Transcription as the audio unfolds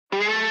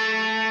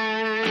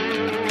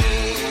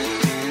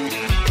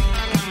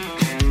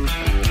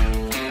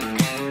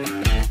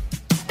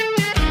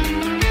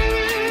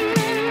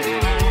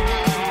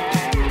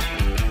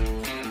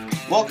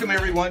Welcome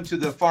everyone to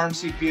the Farm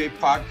CPA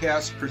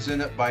podcast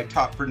presented by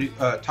Top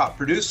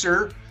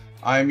Producer.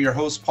 I'm your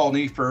host Paul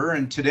Neefer,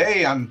 and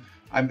today I'm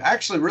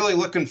actually really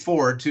looking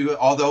forward to,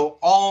 although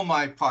all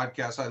my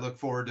podcasts I look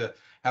forward to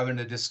having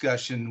a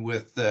discussion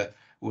with the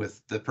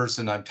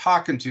person I'm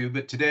talking to.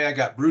 But today I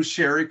got Bruce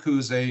Sherrick,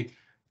 who's a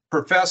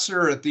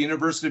professor at the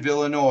University of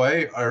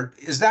Illinois. Or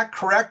is that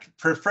correct?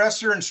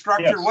 Professor,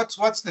 instructor? Yes.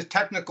 What's the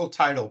technical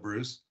title,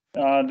 Bruce?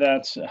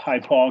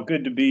 Hi, Paul.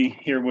 Good to be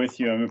here with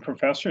you. I'm a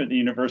professor at the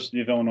University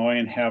of Illinois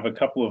and have a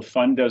couple of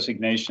fun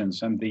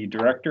designations. I'm the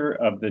director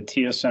of the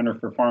TIA Center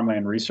for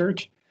Farmland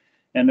Research.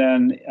 And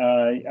then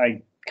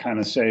I kind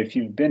of say, if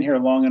you've been here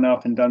long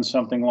enough and done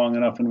something long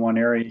enough in one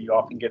area, you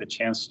often get a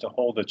chance to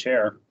hold a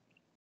chair.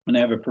 And I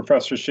have a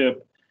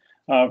professorship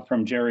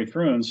from Jerry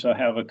Fruin, so I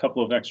have a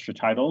couple of extra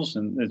titles,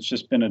 and it's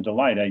just been a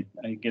delight.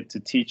 I get to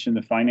teach in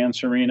the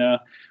finance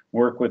arena,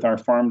 work with our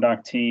farm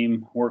doc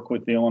team, work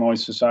with the Illinois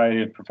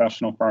Society of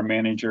Professional Farm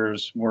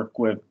Managers, work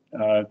with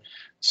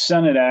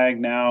Senate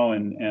Ag now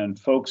and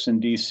folks in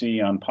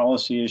DC on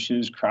policy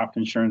issues, crop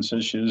insurance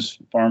issues,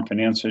 farm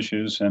finance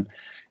issues. And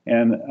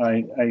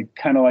I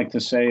kind of like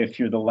to say, if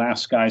you're the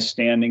last guy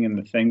standing in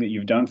the thing that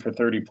you've done for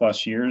 30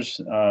 plus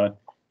years,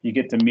 you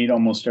get to meet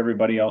almost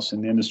everybody else in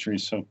the industry.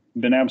 So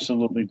been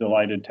absolutely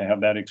delighted to have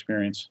that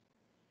experience.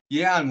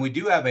 Yeah, and we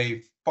do have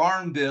a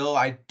farm bill.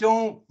 I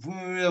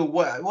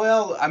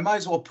might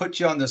as well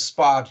put you on the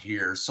spot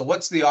here. So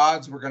what's the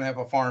odds we're going to have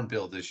a farm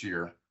bill this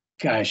year?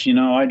 Gosh,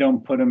 I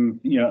don't put them,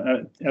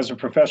 as a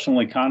professional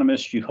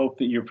economist, you hope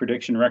that your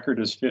prediction record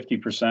is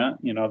 50%,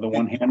 the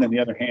one hand and the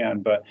other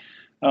hand. But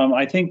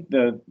I think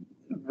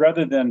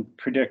rather than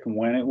predict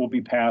when it will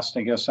be passed,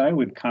 I guess I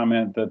would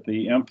comment that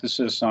the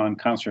emphasis on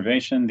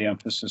conservation, the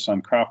emphasis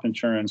on crop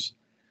insurance,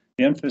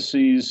 the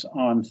emphases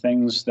on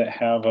things that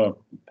have a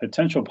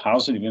potential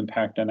positive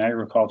impact on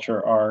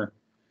agriculture are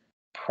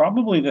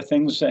probably the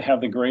things that have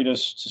the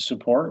greatest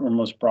support or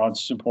most broad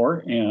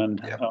support.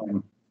 And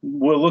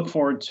we'll look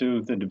forward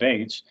to the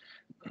debates.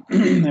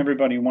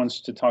 Everybody wants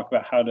to talk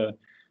about how to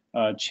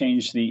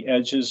change the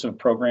edges of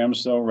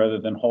programs, though, rather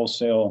than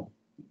wholesale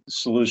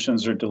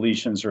solutions or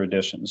deletions or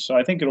additions. So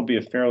I think it'll be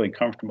a fairly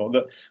comfortable,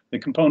 the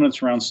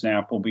components around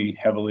SNAP will be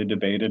heavily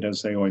debated,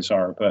 as they always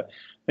are, but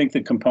I think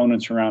the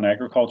components around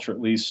agriculture at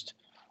least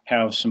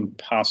have some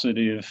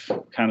positive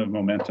kind of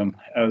momentum.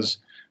 As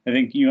I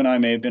think you and I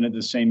may have been at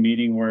the same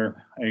meeting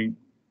where I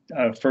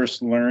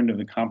first learned of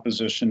the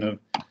composition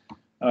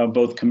of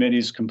both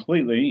committees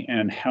completely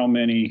and how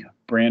many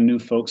brand new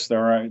folks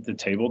there are at the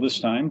table this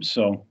time.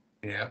 So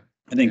I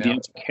think the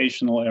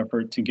educational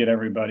effort to get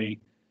everybody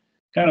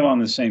kind of on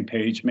the same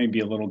page,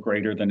 maybe a little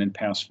greater than in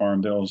past farm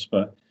bills,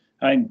 but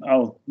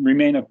I'll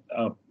remain a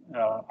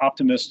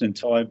optimist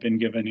until I've been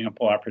given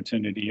ample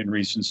opportunity and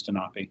reasons to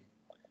not be.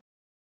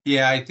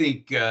 Yeah, I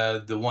think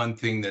the one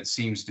thing that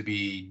seems to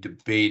be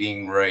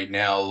debating right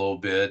now a little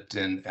bit,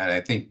 and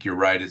I think you're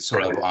right, it's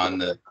sort of on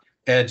the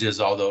edges,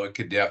 although it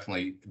could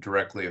definitely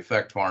directly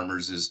affect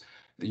farmers, is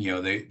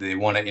they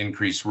want to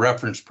increase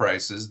reference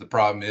prices. The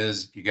problem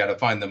is you got to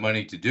find the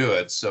money to do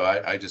it. So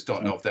I just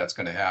don't know if that's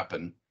going to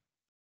happen.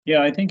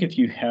 Yeah, I think if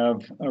you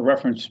have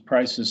reference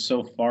prices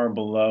so far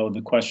below,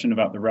 the question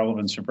about the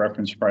relevance of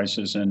reference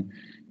prices, and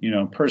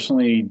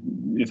personally,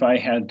 if I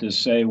had to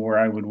say where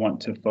I would want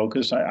to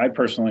focus, I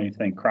personally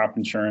think crop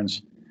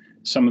insurance,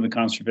 some of the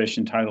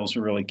conservation titles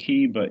are really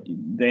key, but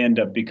they end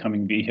up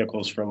becoming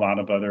vehicles for a lot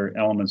of other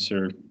elements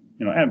that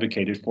are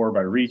advocated for by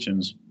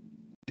regions.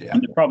 Yeah.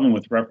 And the problem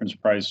with reference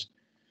price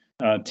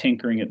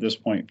tinkering at this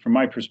point, from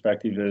my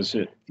perspective, is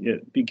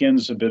it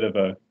begins a bit of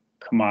a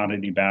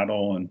commodity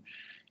battle, and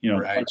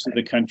parts of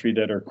the country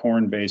that are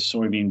corn-based,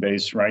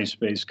 soybean-based,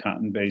 rice-based,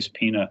 cotton-based,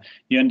 peanut,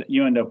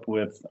 you end up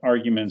with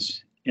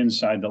arguments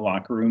inside the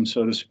locker room,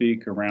 so to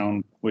speak,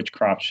 around which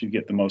crops should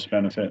get the most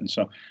benefit. And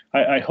so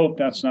I hope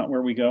that's not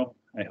where we go.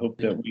 I hope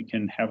that we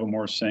can have a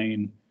more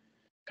sane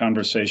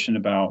conversation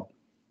about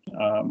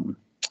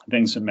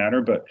things that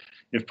matter. But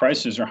if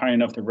prices are high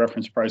enough that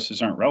reference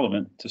prices aren't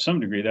relevant, to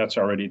some degree, that's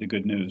already the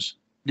good news.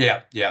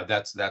 Yeah,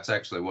 that's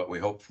actually what we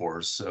hope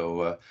for.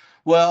 So,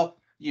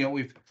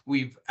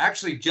 we've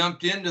actually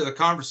jumped into the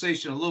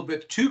conversation a little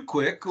bit too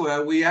quick.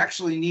 We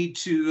actually need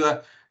to,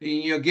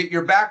 get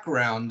your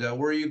background,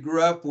 where you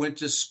grew up, went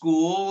to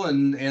school,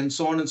 and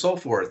so on and so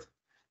forth.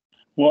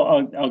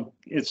 Well,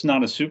 it's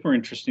not a super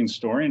interesting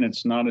story, and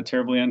it's not a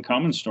terribly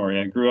uncommon story.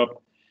 I grew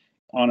up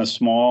on a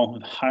small,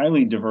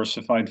 highly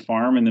diversified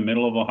farm in the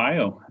middle of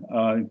Ohio.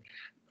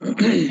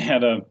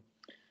 Had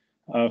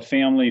a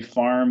family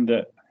farm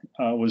that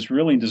was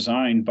really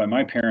designed by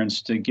my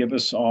parents to give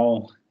us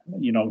all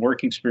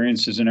work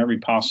experiences in every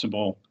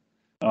possible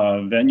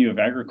venue of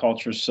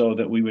agriculture, so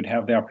that we would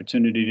have the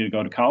opportunity to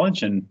go to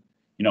college and,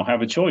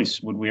 have a choice.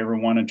 Would we ever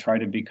want to try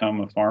to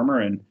become a farmer?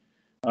 And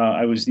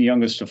I was the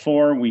youngest of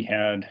four. We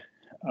had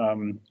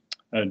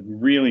a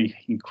really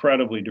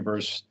incredibly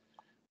diverse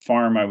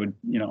farm. I would,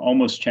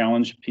 almost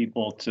challenge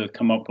people to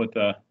come up with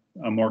a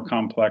more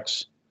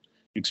complex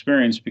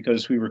experience,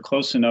 because we were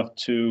close enough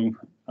to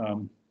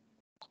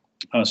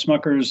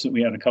Smuckers that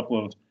we had a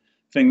couple of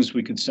things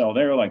we could sell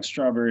there, like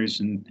strawberries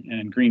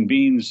and green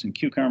beans and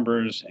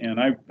cucumbers. And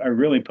I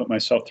really put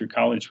myself through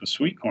college with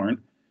sweet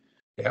corn.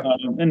 Yep.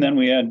 And then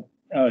we had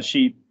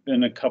sheep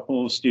and a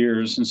couple of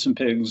steers and some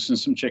pigs and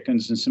some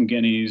chickens and some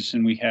guineas.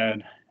 And we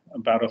had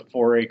about a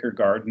 4-acre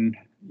garden,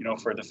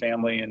 for the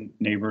family and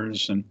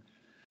neighbors. And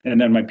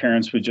then my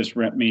parents would just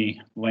rent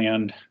me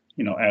land,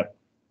 at,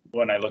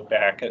 when I look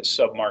back, at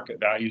sub-market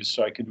values,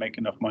 so I could make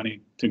enough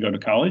money to go to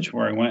college,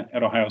 where I went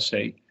at Ohio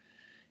State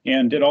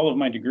and did all of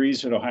my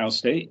degrees at Ohio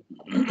State,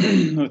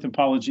 with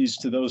apologies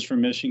to those from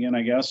Michigan,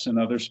 I guess, and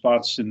other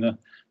spots in the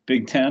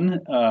Big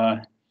Ten.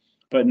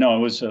 But no, it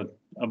was a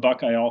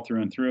Buckeye all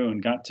through and through,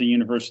 and got to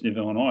University of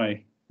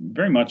Illinois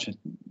very much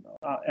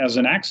as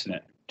an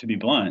accident, to be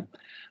blunt.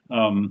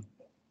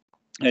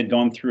 I'd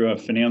gone through a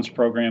finance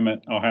program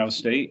at Ohio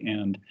State,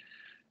 and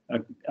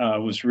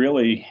was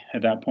really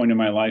at that point in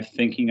my life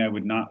thinking I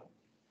would not,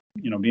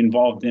 be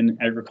involved in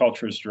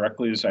agriculture as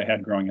directly as I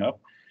had growing up.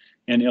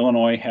 And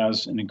Illinois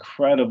has an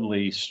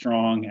incredibly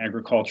strong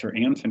agriculture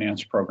and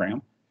finance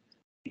program,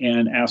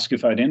 and asked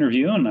if I'd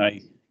interview. And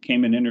I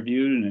came and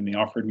interviewed, and they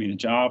offered me the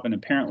job. And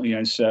apparently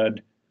I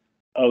said,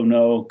 "Oh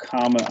no,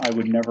 I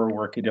would never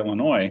work at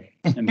Illinois."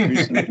 And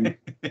the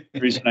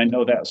reason I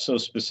know that so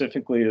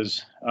specifically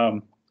is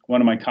one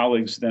of my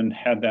colleagues then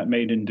had that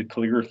made into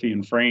calligraphy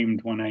and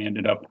framed when I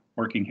ended up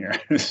working here.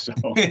 So,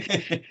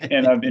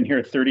 and I've been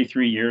here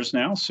 33 years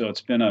now. So it's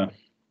been a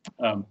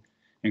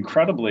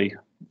incredibly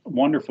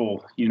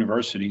wonderful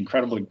university,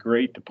 incredibly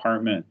great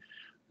department,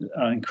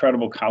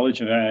 incredible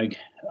College of Ag,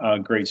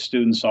 great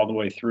students all the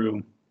way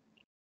through,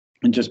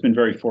 and just been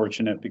very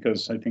fortunate,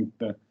 because I think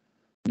the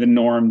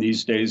norm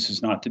these days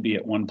is not to be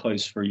at one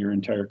place for your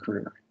entire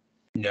career.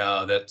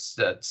 No, that's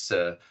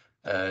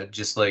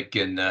just like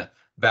in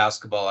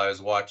basketball. I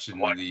was watching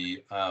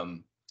the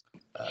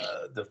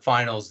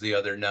finals the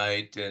other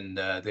night, and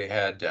they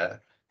had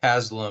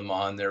Haslam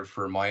on there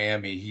for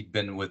Miami. He'd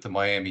been with the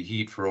Miami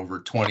Heat for over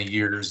 20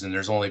 years, and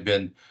there's only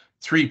been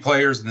 3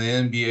 players in the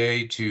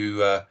NBA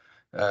to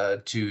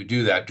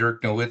do that: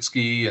 Dirk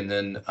Nowitzki, and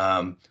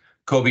then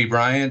Kobe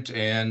Bryant,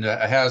 and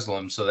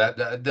Haslam. So that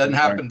doesn't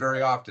happen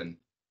very often.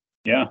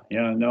 Yeah.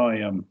 No,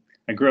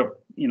 I grew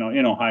up,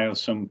 in Ohio.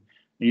 So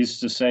I used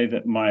to say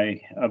that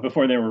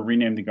before they were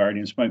renamed the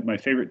Guardians, my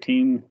favorite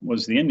team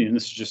was the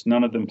Indians. Just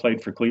none of them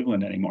played for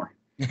Cleveland anymore.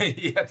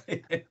 Yeah.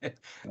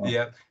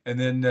 Yeah. And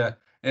then,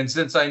 and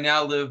since I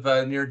now live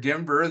near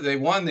Denver, they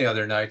won the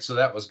other night, so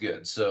that was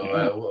good.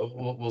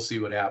 So we'll see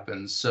what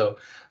happens.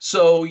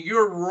 So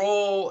your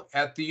role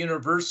at the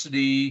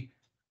university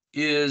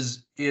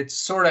it's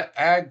sort of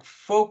ag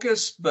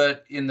focused,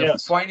 but in the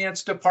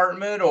finance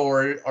department,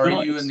 or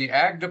are you in the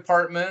ag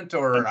department,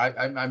 or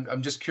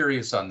I'm just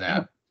curious on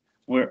that.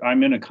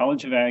 I'm in a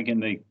College of Ag in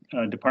the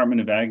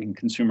Department of Ag and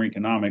Consumer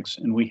Economics,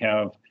 and we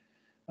have,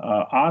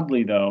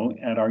 oddly though,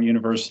 at our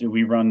university,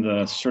 we run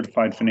the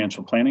Certified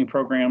Financial Planning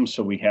program.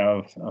 So we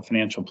have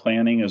financial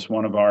planning as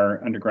one of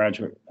our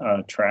undergraduate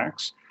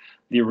tracks.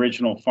 The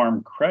original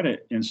Farm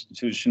Credit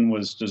Institution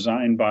was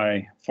designed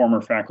by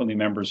former faculty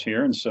members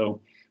here, and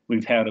so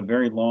we've had a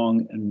very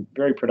long and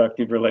very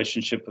productive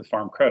relationship with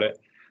Farm Credit.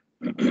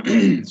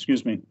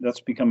 Excuse me. That's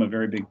become a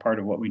very big part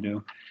of what we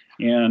do.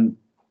 And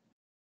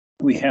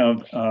we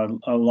have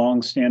a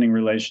long-standing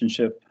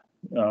relationship.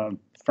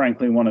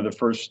 Frankly, one of the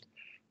first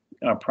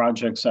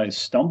projects I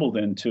stumbled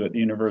into at the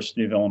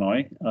University of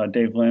Illinois,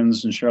 Dave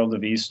Lenz and Cheryl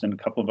DeVeast and a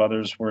couple of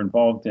others were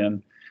involved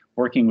in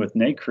working with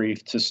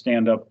NACREIF to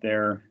stand up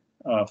their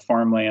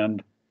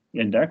farmland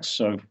index.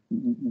 So I've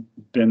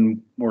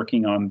been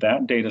working on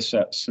that data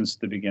set since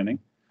the beginning,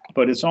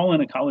 but it's all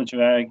in a College of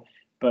Ag.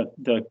 But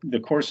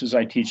the courses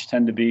I teach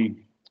tend to be,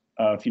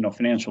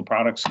 financial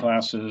products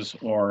classes,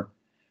 or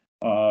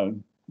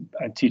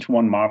I teach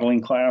one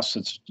modeling class.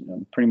 It's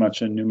pretty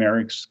much a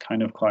numerics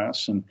kind of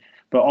class,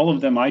 but all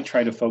of them I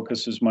try to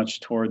focus as much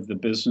toward the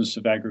business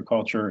of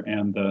agriculture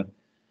and the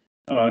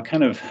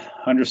kind of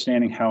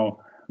understanding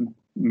how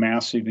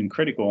massive and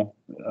critical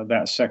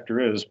that sector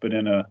is, but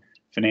in a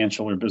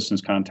financial or business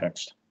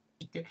context.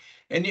 Okay.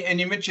 And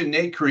you mentioned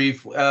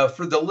NACREIF.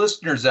 For the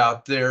listeners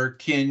out there,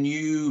 can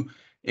you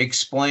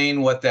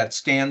explain what that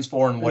stands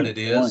for and what it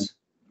is?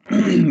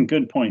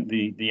 Good point.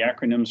 The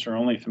acronyms are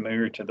only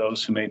familiar to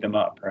those who made them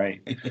up,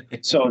 right?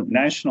 So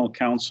National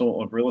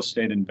Council of Real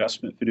Estate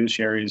Investment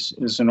Fiduciaries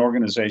is an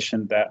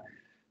organization that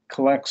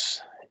collects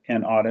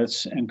and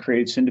audits and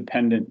creates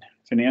independent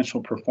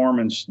financial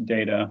performance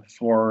data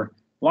for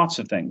lots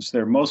of things.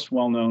 They're most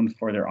well known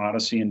for their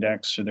Odyssey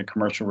Index or the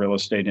Commercial Real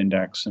Estate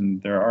Index,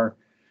 and there are,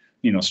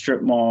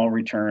 strip mall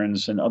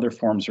returns and other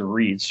forms of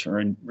REITs, or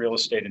in real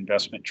estate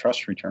investment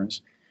trust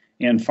returns.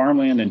 And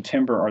farmland and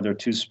timber are their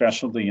 2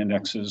 specialty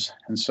indexes.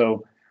 And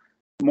so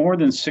more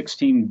than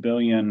 16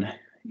 billion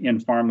in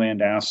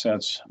farmland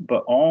assets,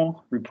 but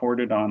all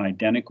reported on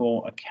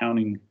identical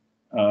accounting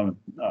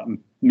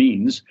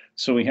means.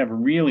 So we have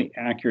really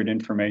accurate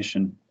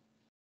information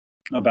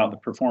about the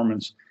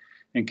performance,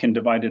 and can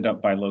divide it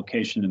up by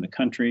location in the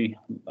country,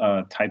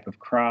 type of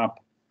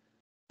crop,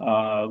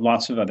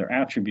 lots of other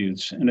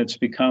attributes. And it's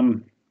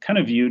become kind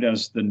of viewed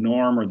as the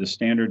norm or the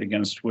standard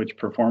against which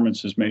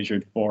performance is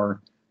measured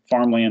for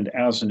farmland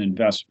as an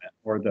investment,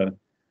 or the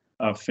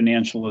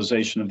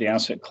financialization of the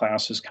asset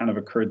class has kind of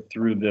occurred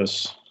through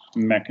this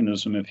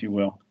mechanism, if you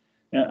will.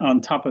 And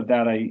on top of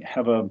that, I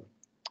have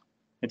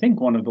I think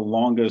one of the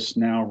longest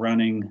now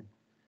running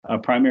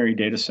primary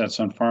data sets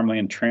on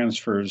farmland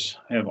transfers.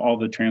 I have all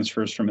the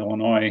transfers from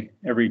Illinois,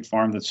 every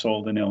farm that's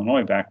sold in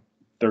Illinois back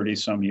 30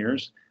 some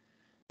years,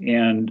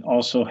 and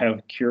also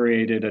have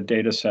curated a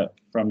data set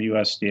from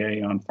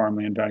USDA on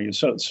farmland value.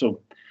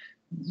 So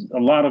a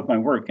lot of my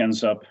work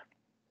ends up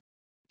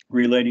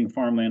relating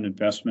farmland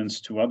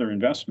investments to other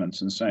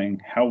investments and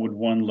saying, how would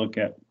one look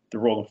at the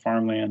role of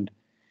farmland,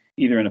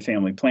 either in a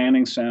family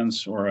planning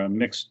sense or a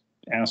mixed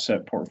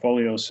asset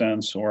portfolio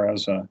sense, or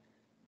as a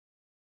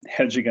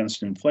hedge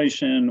against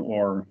inflation,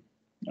 or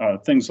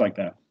things like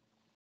that.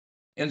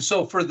 And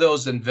so for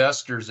those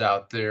investors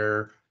out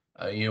there,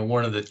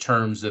 one of the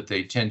terms that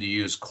they tend to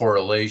use,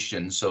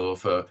 correlation. So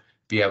if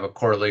you have a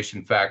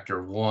correlation factor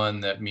of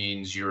 1, that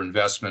means your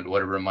investment,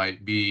 whatever it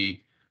might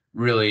be,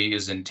 really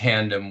is in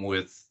tandem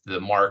with the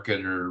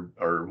market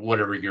or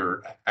whatever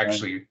you're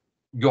actually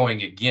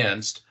going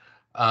against.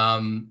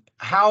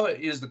 How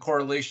is the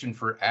correlation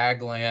for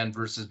ag land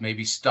versus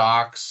maybe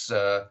stocks?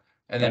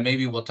 And then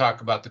maybe we'll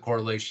talk about the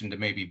correlation to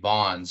maybe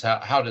bonds.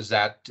 How does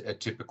that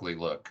typically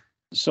look?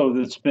 So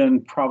that's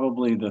been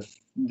probably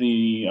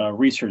the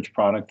research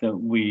product that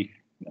we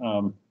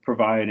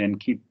provide and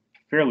keep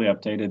fairly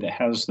updated that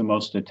has the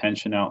most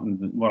attention out in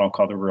what I'll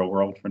call the real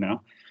world for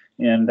now.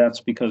 And that's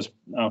because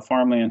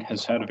farmland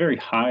has had a very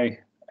high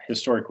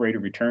historic rate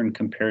of return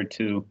compared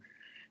to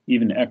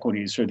even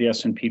equities or the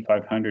S&P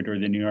 500 or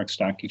the New York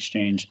Stock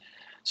Exchange.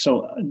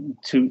 So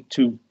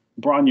to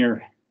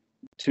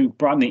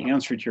broaden the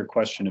answer to your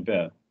question a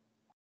bit,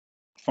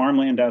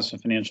 farmland as a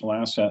financial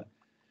asset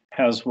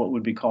has what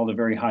would be called a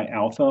very high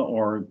alpha,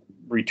 or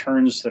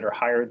returns that are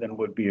higher than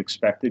would be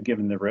expected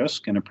given the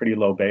risk, and a pretty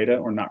low beta,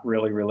 or not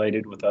really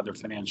related with other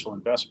financial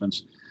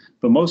investments.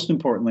 But most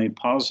importantly,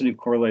 positive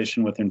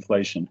correlation with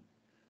inflation.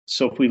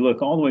 So if we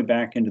look all the way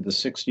back into the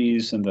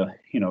 60s and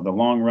the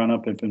long run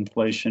up of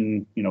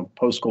inflation,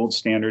 post gold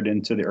standard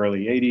into the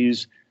early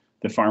 80s,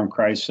 the farm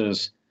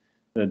crisis,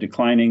 the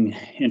declining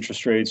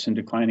interest rates and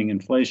declining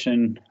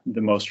inflation,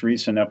 the most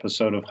recent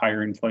episode of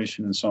higher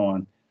inflation, and so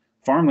on,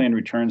 farmland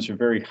returns are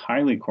very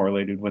highly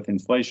correlated with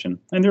inflation.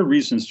 And there are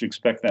reasons to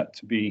expect that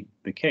to be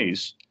the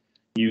case.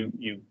 You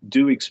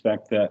do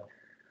expect that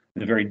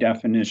the very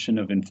definition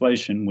of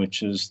inflation,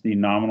 which is the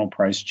nominal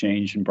price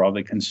change in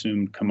broadly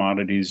consumed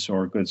commodities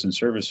or goods and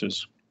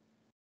services.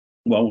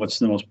 Well, what's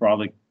the most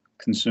broadly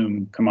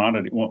consumed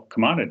commodity? Well,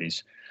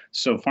 commodities.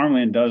 So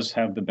farmland does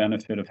have the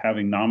benefit of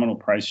having nominal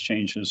price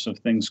changes of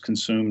things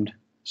consumed,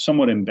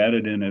 somewhat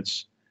embedded in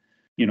its,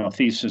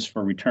 thesis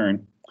for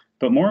return.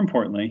 But more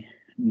importantly,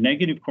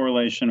 negative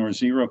correlation or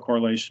zero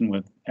correlation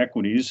with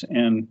equities,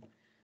 and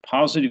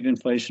positive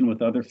inflation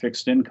with other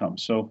fixed income.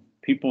 So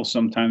people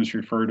sometimes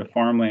refer to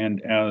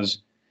farmland as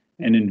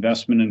an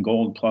investment in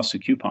gold plus a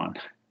coupon.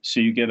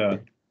 So you get a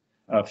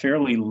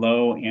fairly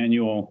low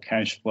annual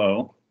cash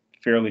flow,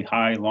 fairly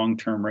high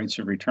long-term rates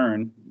of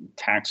return,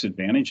 tax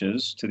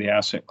advantages to the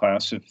asset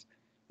class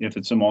if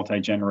it's a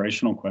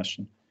multi-generational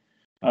question.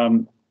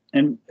 And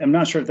I'm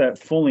not sure if that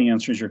fully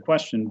answers your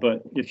question,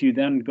 but if you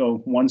then go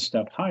one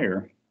step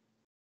higher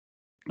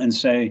and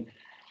say,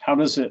 how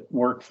does it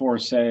work for,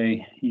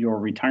 say, your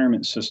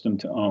retirement system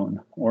to own,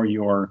 or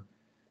your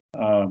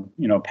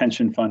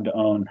pension fund to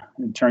own?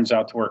 It turns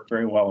out to work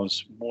very well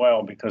as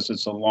well because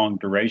it's a long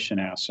duration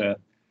asset.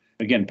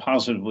 Again,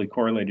 positively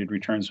correlated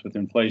returns with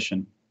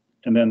inflation.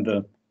 And then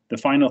the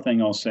final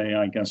thing I'll say,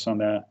 I guess, on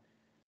that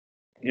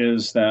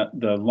is that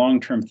the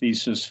long-term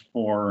thesis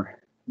for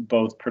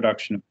both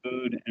production of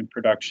food and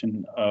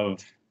production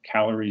of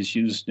calories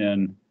used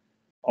in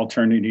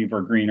alternative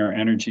or greener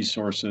energy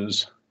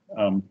sources,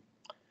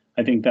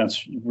 I think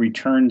that's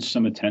returned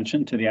some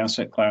attention to the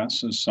asset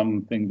class as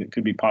something that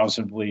could be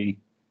positively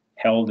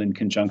held in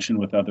conjunction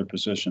with other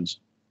positions.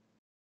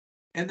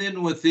 And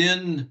then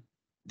within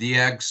the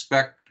ag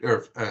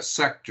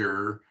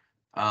sector,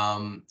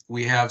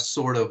 we have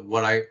sort of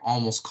what I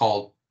almost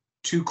call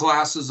 2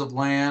 classes of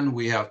land.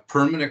 We have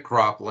permanent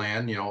crop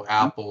land,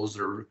 apples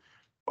or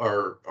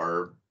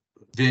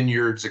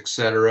vineyards, et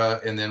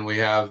cetera. And then we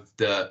have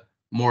the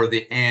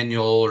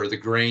annual or the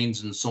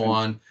grains and so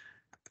on.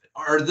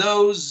 Are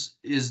those,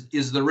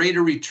 is the rate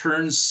of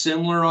return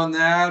similar on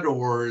that,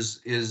 or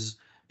is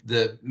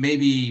the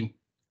maybe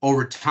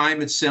over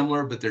time it's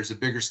similar, but there's a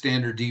bigger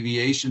standard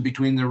deviation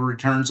between the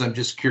returns? I'm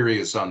just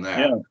curious on that.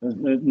 Yeah,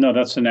 no,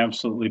 that's an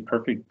absolutely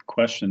perfect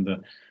question.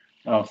 The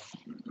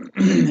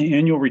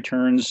annual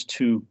returns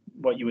to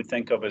what you would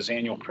think of as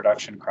annual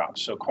production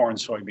crops, so corn,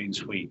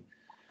 soybeans, wheat,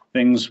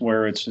 things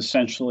where it's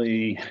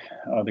essentially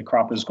the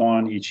crop is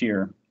gone each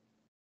year,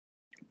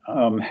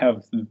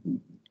 have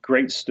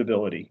great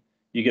stability.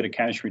 You get a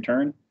cash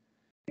return,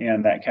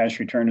 and that cash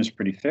return is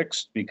pretty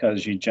fixed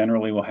because you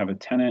generally will have a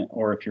tenant,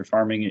 or if you're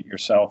farming it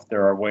yourself,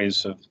 there are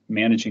ways of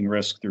managing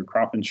risk through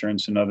crop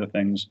insurance and other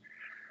things.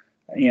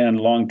 and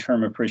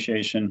long-term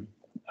appreciation.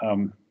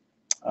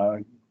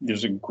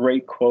 There's a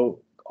great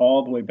quote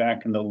all the way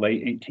back in the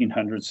late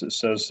 1800s that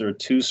says there are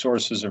two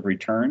sources of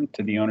return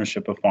to the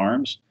ownership of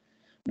farms.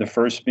 The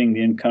first being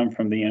the income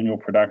from the annual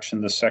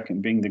production, the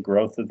second being the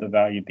growth of the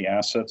value of the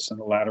assets, and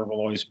the latter will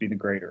always be the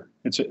greater.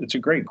 It's a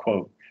great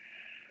quote.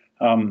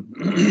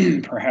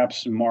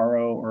 Perhaps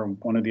Morrow or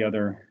one of the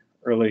other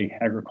early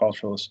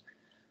agriculturalists,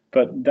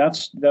 but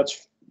that's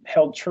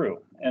held true.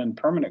 And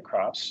permanent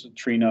crops,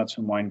 tree nuts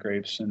and wine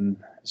grapes and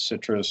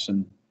citrus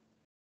and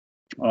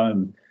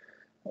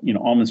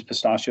almonds,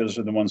 pistachios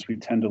are the ones we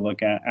tend to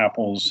look at.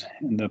 Apples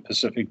in the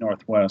Pacific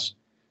Northwest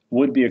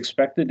would be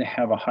expected to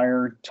have a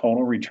higher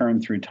total return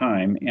through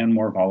time and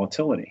more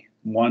volatility.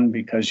 One,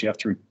 because you have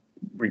to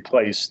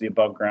replace the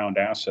above ground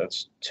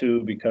assets.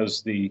 Two,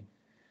 because the,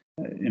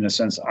 in a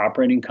sense,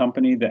 operating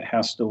company that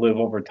has to live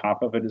over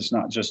top of it is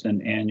not just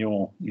an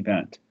annual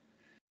event.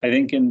 I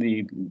think in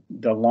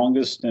the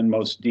longest and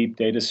most deep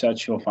data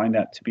sets, you'll find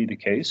that to be the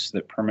case,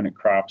 that permanent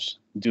crops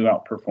do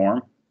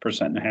outperform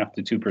 1.5%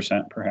 to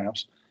 2%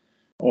 perhaps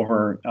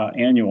over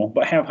annual,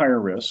 but have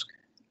higher risk.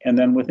 And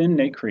then within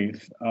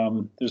NCREIF,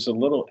 there's a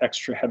little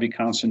extra heavy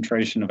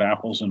concentration of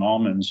apples and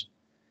almonds.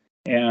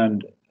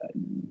 And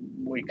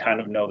we kind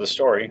of know the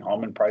story.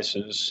 Almond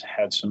prices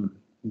had some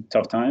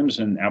tough times,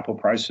 and apple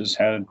prices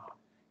had,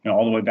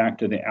 all the way back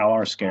to the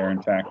Alar scare,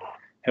 in fact,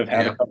 have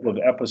had a couple of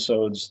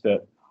episodes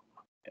that,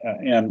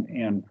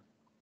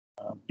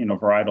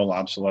 varietal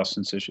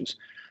obsolescence issues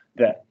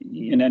that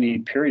in any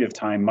period of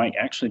time might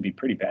actually be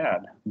pretty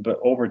bad, but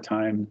over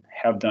time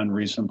have done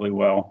reasonably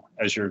well,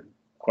 as your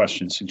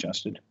question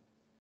suggested.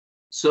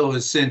 So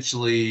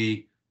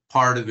essentially,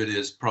 part of it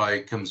is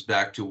probably comes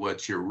back to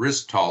what's your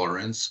risk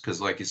tolerance, because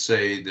like you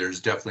say,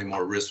 there's definitely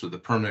more risk with a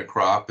permanent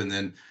crop, and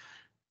then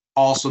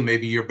also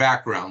maybe your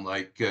background,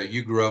 like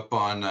you grew up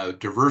on a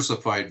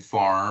diversified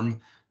farm.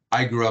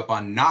 I grew up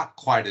on not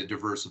quite a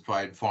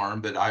diversified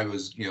farm, but I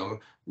was,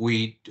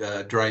 wheat,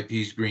 dry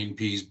peas, green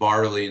peas,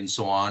 barley, and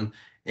so on.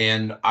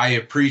 And I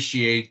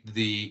appreciate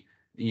the,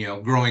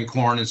 growing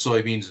corn and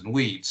soybeans and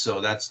wheat. So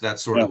that's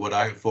sort of what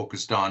I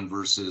focused on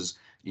versus,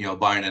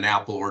 buying an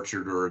apple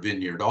orchard or a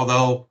vineyard.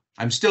 Although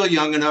I'm still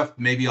young enough,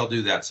 maybe I'll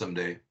do that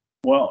someday.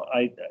 Well,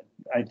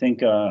 I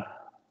think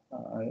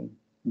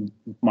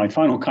my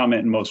final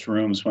comment in most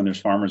rooms when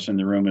there's farmers in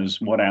the room is,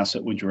 what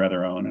asset would you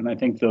rather own? And I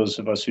think those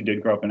of us who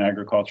did grow up in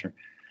agriculture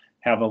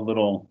have a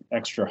little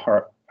extra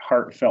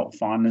heartfelt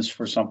fondness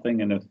for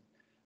something. And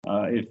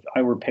if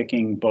I were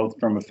picking both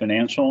from a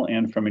financial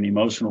and from an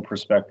emotional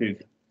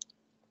perspective,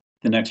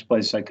 the next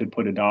place I could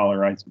put a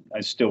dollar,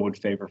 I still would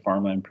favor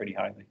farmland pretty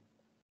highly.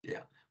 Yeah.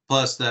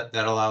 Plus that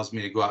allows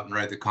me to go out and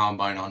ride the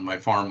combine on my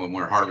farm when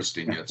we're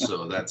harvesting it.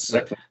 So that's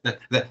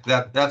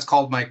that's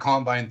called my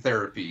combine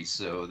therapy.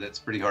 So that's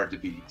pretty hard to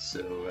beat.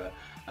 So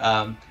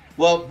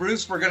well,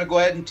 Bruce, we're going to go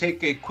ahead and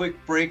take a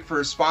quick break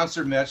for a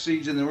sponsored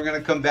message, and then we're going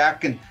to come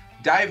back and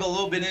dive a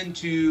little bit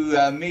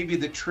into maybe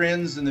the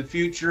trends in the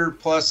future,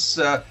 plus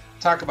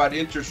talk about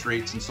interest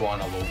rates and so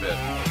on a little bit.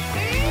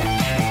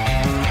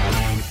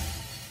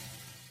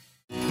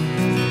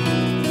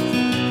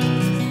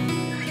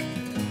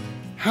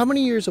 How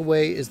many years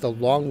away is the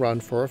long run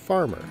for a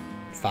farmer?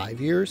 5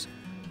 years?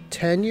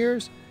 10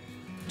 years?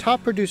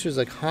 Top producers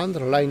like Hans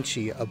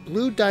Reinche of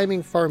Blue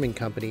Diamond Farming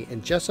Company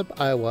in Jessup,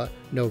 Iowa,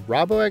 know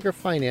RoboAgri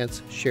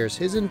Finance shares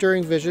his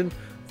enduring vision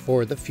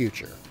for the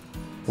future.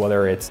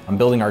 Whether it's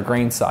building our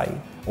grain site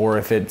or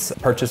if it's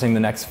purchasing the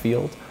next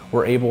field,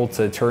 we're able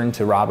to turn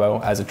to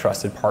Robo as a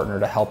trusted partner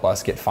to help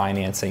us get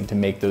financing to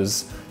make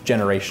those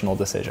generational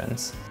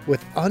decisions.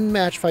 With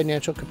unmatched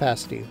financial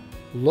capacity,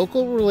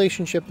 local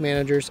relationship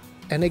managers,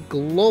 and a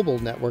global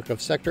network of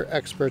sector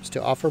experts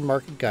to offer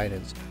market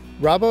guidance,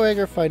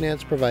 RoboAgri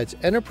Finance provides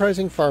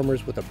enterprising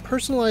farmers with a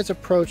personalized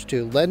approach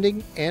to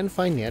lending and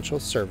financial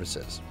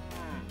services.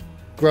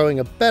 Growing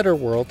a better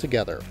world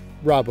together,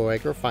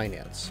 RoboAgri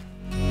Finance.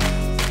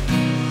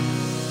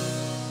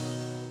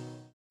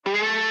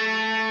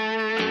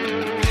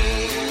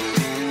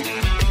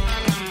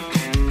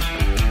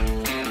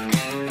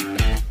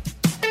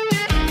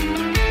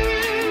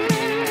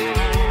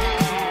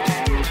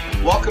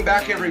 Welcome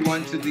back,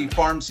 everyone, to the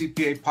Farm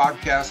CPA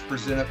podcast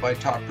presented by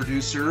Top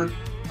Producer.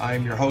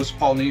 I'm your host,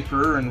 Paul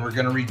Neiffer, and we're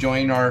going to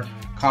rejoin our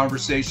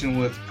conversation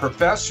with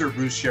Professor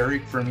Bruce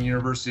Sherrick from the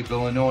University of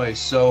Illinois.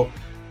 So,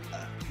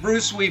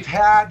 Bruce, we've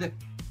had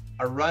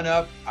a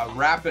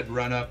rapid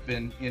run-up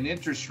in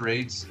interest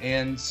rates,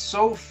 and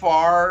so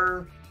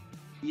far,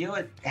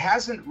 it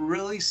hasn't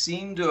really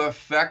seemed to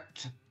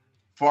affect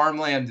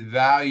farmland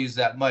values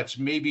that much.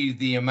 Maybe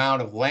the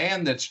amount of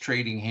land that's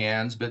trading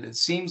hands, but it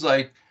seems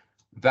like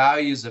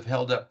values have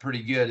held up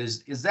pretty good.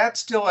 Is that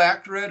still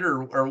accurate,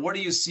 or what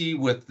do you see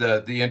with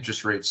the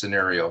interest rate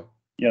scenario?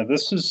 Yeah,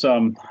 this is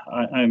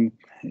I'm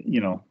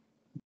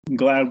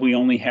glad we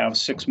only have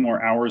 6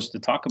 more hours to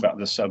talk about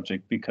this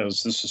subject,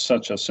 because this is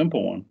such a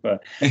simple one.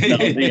 But no,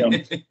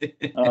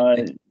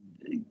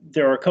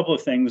 there are a couple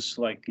of things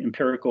like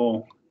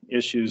empirical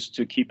issues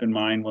to keep in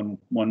mind when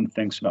one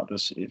thinks about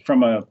this.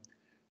 From a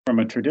From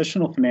a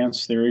traditional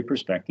finance theory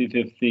perspective,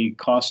 if the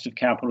cost of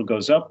capital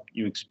goes up,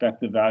 you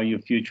expect the value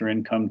of future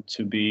income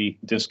to be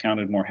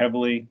discounted more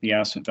heavily. The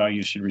asset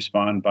value should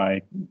respond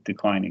by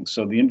declining.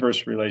 So the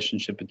inverse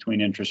relationship between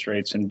interest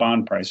rates and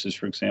bond prices,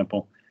 for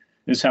example,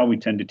 is how we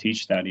tend to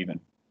teach that even.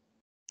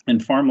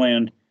 And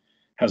farmland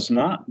has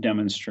not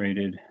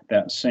demonstrated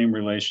that same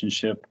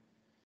relationship.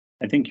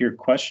 I think your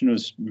question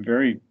was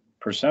very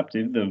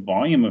perceptive. The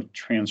volume of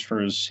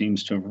transfers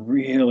seems to have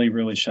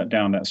really shut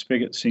down. That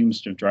spigot seems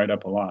to have dried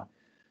up a lot.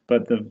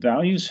 But the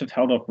values have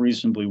held up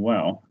reasonably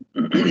well.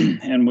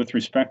 And with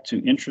respect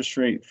to interest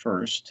rate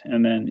first,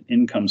 and then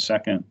income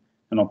second,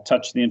 and I'll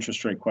touch the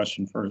interest rate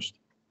question first.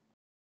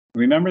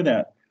 Remember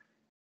that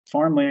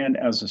farmland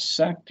as a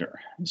sector,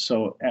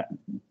 so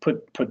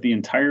put the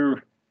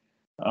entire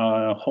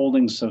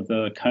holdings of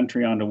the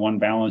country onto one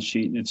balance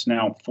sheet, and it's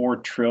now 4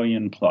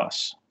 trillion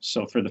plus.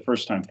 So for the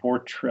first time, 4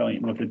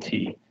 trillion with a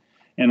T,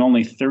 and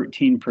only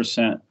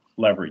 13%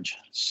 leverage.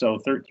 So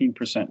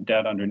 13%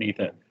 debt underneath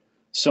it.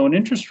 So an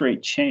interest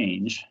rate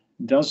change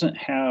doesn't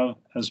have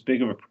as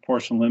big of a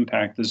proportional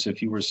impact as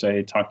if you were,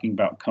 say, talking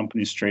about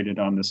companies traded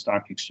on the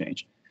stock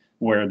exchange,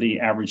 where the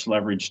average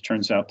leverage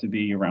turns out to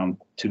be around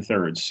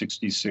 2/3,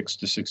 66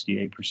 to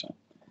 68%.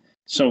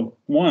 So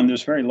one,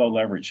 there's very low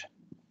leverage.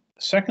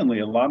 Secondly,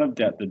 a lot of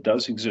debt that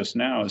does exist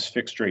now is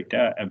fixed rate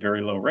debt at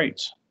very low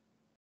rates.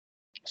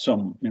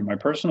 So in my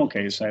personal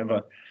case, I have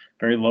a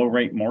very low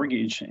rate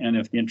mortgage, and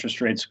if the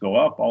interest rates go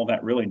up, all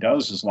that really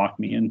does is lock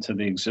me into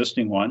the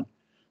existing one.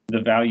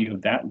 The value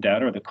of that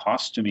debt, or the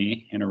cost to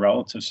me in a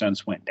relative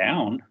sense, went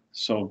down.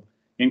 So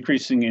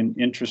increasing in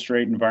interest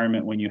rate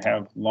environment when you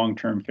have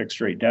long-term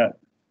fixed rate debt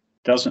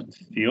doesn't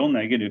feel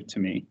negative to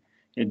me.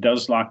 It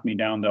does lock me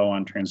down though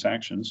on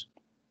transactions.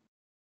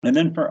 And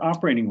then for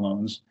operating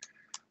loans,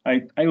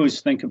 I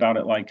always think about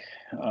it like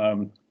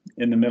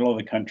in the middle of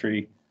the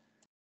country,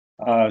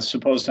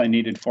 suppose I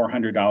needed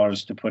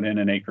 $400 to put in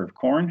an acre of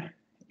corn,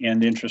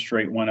 and the interest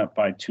rate went up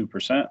by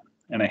 2%,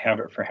 and I have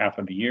it for half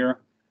of a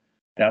year.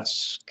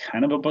 That's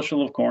kind of a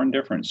bushel of corn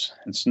difference.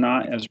 It's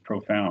not as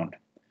profound.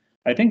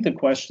 I think the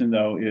question,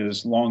 though,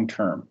 is long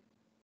term.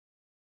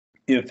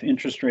 If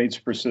interest rates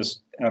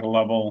persist at a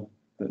level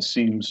that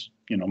seems,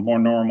 more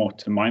normal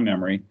to my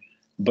memory,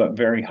 but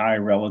very high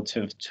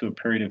relative to a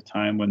period of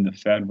time when the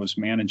Fed was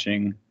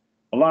managing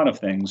a lot of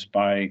things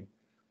by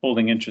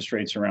holding interest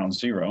rates around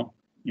zero,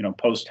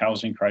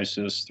 post-housing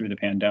crisis through the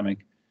pandemic,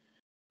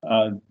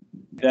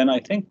 then I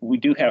think we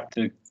do have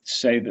to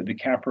say that the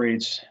cap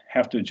rates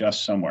have to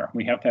adjust somewhere.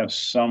 We have to have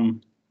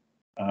some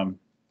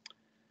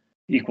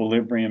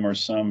equilibrium or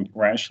some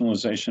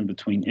rationalization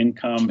between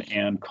income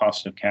and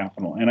cost of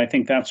capital. And I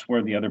think that's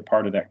where the other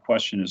part of that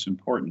question is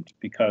important,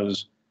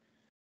 because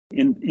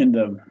in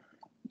the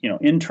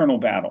internal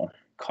battle,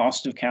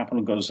 cost of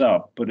capital goes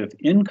up, but if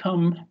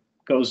income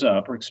goes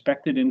up or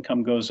expected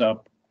income goes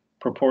up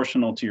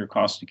proportional to your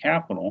cost of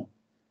capital,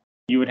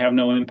 you would have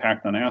no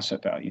impact on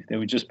asset value. They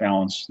would just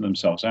balance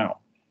themselves out.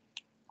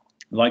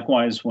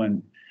 Likewise,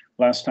 when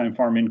last time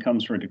farm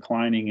incomes were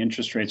declining,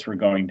 interest rates were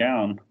going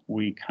down,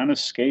 we kind of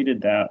skated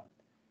that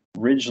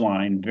ridge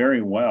line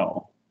very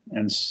well,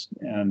 and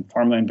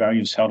farmland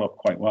values held up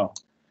quite well.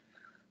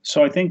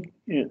 So I think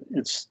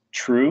it's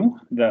true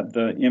that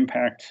the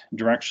impact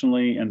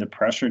directionally and the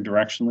pressure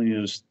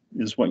directionally is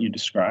what you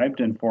described.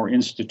 And for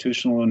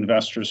institutional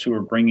investors who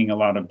are bringing a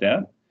lot of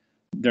debt,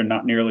 they're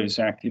not nearly as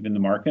active in the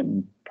market,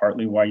 and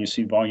partly why you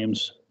see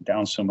volumes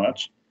down so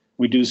much.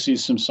 We do see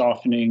some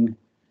softening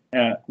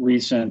at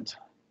recent,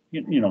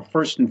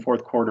 first and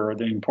fourth quarter are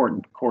the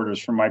important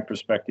quarters from my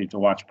perspective to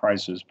watch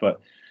prices. But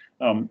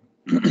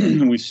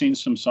we've seen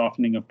some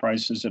softening of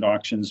prices at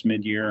auctions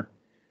mid-year,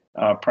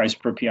 price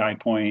per PI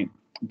point,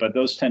 but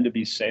those tend to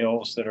be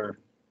sales that are,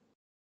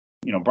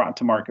 brought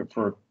to market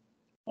for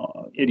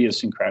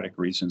idiosyncratic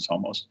reasons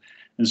almost.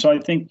 And so I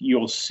think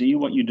you'll see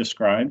what you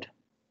described,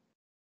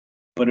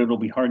 but it'll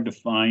be hard to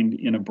find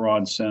in a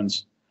broad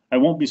sense. I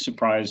won't be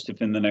surprised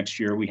if in the next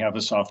year we have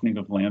a softening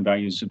of land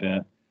values a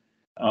bit.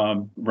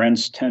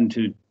 Rents tend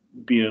to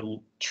be a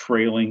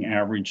trailing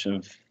average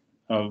of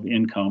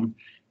income,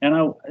 and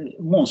it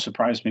won't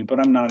surprise me, but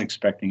I'm not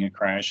expecting a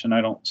crash, and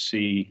I don't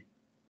see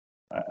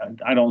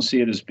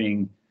it as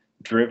being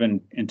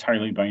driven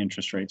entirely by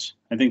interest rates.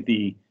 I think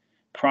the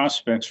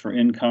prospects for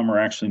income are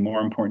actually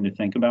more important to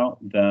think about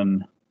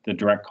than the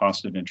direct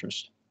cost of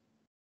interest.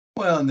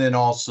 Well, and then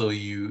also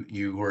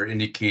you were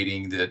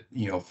indicating that,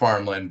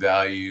 farmland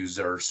values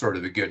are sort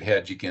of a good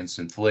hedge against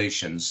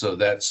inflation. So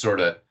that sort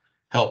of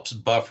helps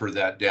buffer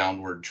that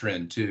downward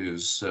trend too.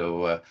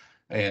 So,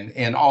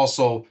 and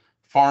also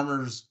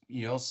farmers,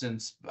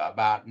 since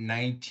about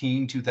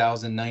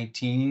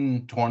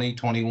 2019, 20,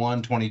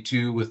 21,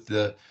 22, with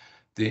the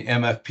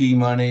MFP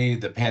money,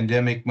 the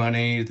pandemic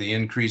money, the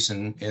increase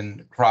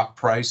in crop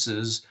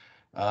prices,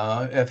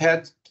 have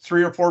had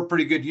 3 or 4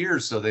 pretty good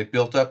years. So they've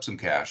built up some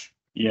cash.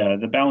 Yeah,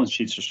 the balance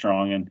sheets are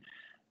strong, and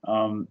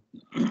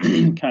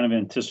kind of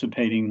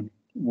anticipating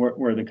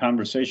where the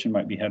conversation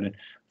might be headed.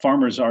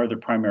 Farmers are the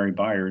primary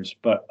buyers,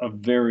 but a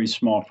very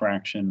small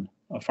fraction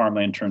of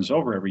farmland turns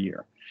over every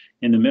year.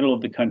 in the middle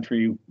of the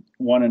country,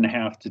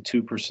 1.5%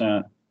 to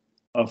 2%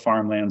 of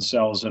farmland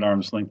sells at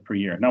arm's length per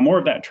year. Now, more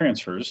of that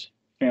transfers,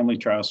 family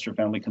trusts or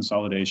family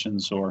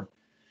consolidations or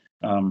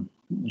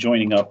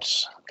joining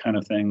ups kind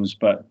of things,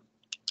 but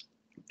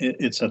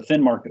it's a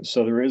thin market.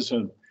 So there is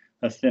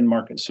a thin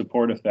market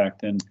support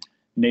effect, and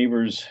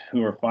neighbors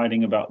who are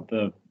fighting about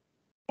the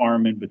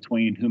farm in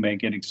between, who may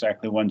get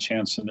exactly one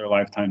chance in their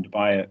lifetime to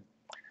buy it,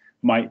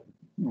 might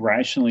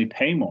rationally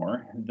pay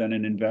more than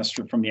an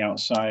investor from the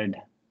outside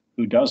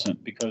who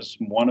doesn't, because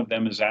one of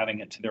them is adding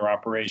it to their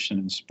operation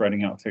and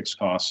spreading out fixed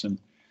costs, and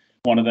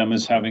one of them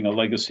is having a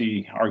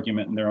legacy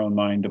argument in their own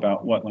mind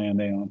about what land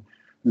they own.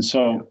 And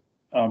so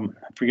I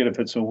forget if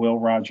it's a Will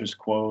Rogers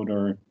quote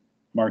or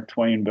Mark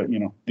Twain, but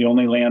the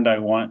only land I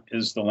want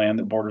is the land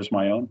that borders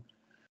my own.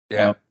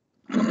 Yeah.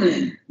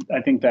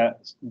 I think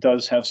that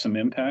does have some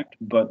impact,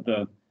 but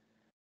the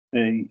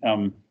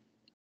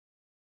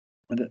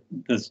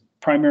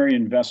primary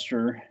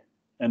investor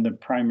and the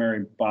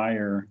primary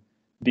buyer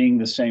being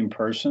the same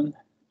person,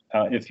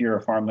 if you're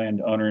a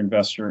farmland owner,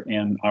 investor,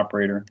 and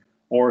operator,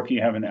 or if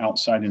you have an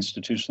outside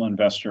institutional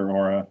investor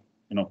or a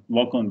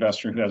local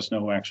investor who has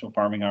no actual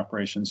farming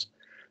operations,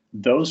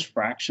 those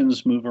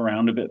fractions move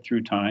around a bit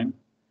through time.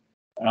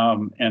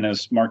 And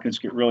as markets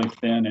get really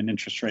thin and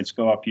interest rates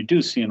go up, you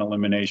do see an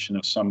elimination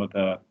of some of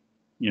the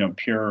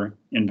pure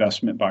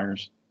investment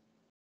buyers.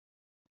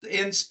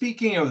 And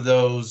speaking of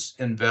those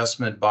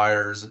investment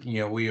buyers,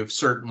 we have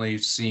certainly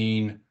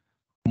seen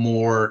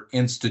more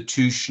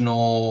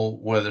institutional,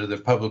 whether they're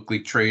publicly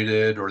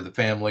traded or the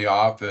family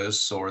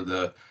office or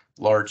the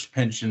large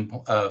pension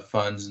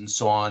funds and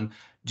so on.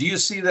 Do you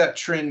see that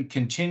trend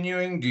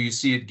continuing? Do you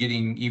see it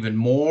getting even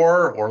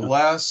more or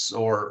less,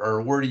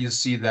 or where do you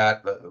see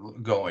that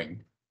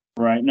going?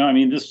 Right. No, I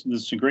mean, this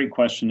is a great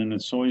question, and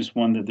it's always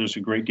one that there's a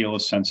great deal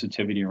of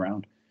sensitivity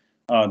around.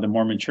 The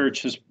Mormon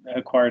Church has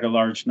acquired a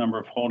large number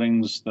of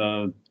holdings.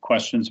 The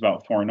questions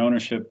about foreign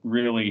ownership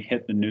really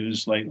hit the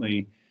news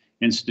lately.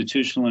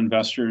 Institutional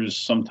investors,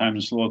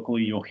 sometimes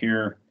locally, you'll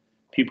hear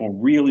people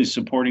really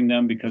supporting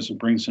them because it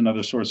brings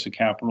another source of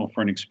capital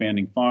for an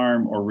expanding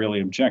farm, or really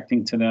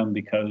objecting to them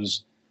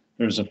because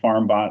there's a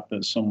farm bought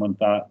that someone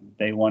thought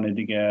they wanted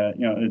to get.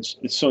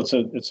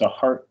 It's a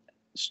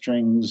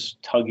heartstrings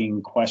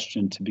tugging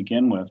question to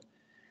begin with.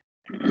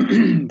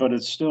 But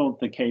it's still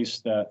the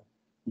case that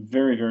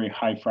very, very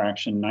high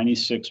fraction,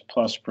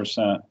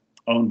 96+%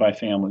 owned by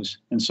families.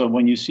 And so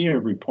when you see a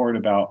report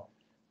about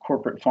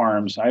corporate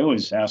farms, I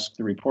always ask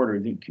the reporter,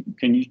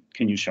 can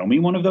you show me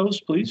one of those,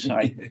 please?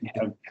 I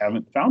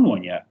haven't found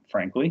one yet,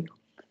 frankly.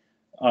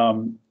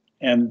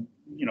 And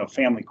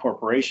family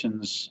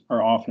corporations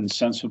are often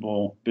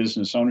sensible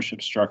business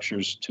ownership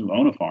structures to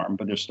own a farm,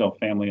 but they're still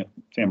family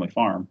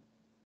farm.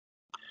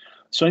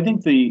 So I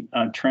think the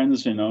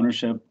trends in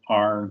ownership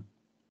are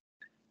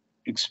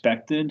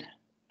expected,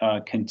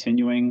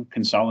 continuing.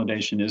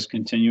 Consolidation is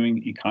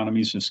continuing.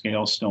 Economies of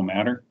scale still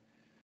matter.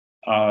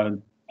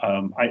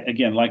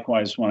 Again,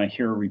 likewise, when I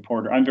hear a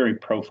reporter, I'm very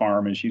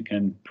pro-farm,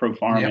 and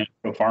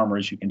pro-farmer,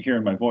 as you can hear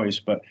in my voice,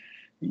 but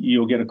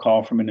you'll get a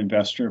call from an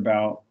investor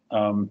about,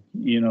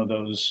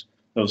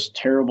 those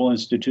terrible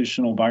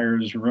institutional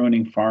buyers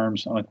ruining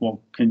farms. I'm like, well,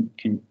 can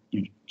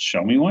you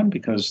show me one?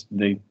 Because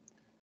they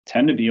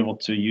tend to be able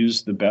to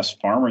use the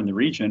best farmer in the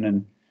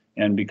region,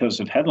 and because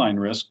of headline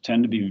risk,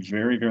 tend to be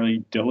very,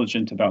 very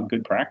diligent about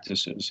good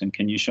practices. And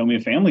can you show me a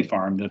family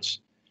farm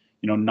that's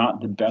not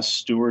the best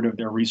steward of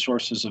their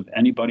resources of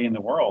anybody in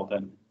the world?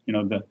 And,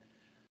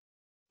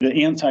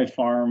 the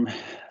anti-farm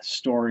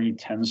story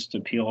tends to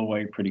peel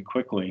away pretty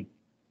quickly.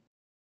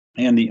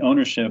 And the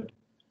ownership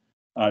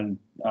so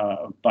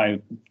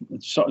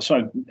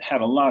I've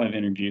had a lot of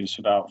interviews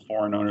about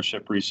foreign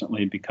ownership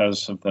recently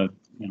because of the,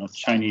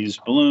 Chinese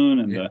balloon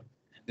and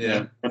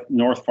the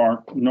North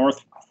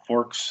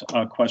Forks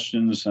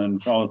questions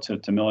and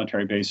relative to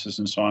military bases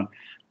and so on.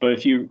 But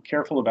if you're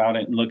careful about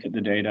it and look at the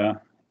data,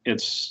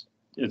 it's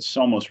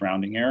almost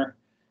rounding error.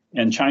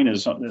 And China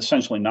is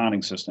essentially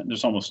non-existent.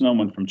 There's almost no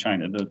one from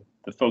China.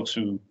 The folks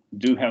who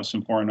do have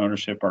some foreign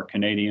ownership are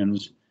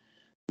Canadians,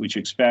 which you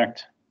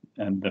expect.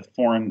 And the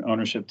foreign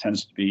ownership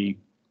tends to be,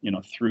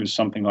 through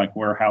something like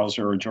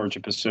Weyerhaeuser or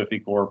Georgia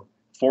Pacific or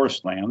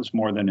forest lands,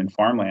 more than in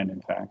farmland,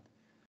 in fact,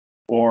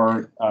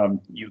 or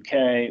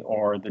UK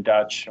or the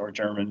Dutch or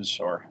Germans.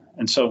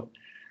 And so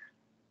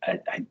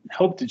I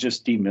hope to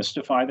just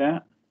demystify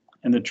that.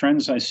 And the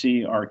trends I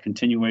see are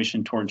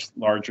continuation towards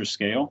larger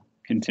scale,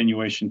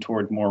 continuation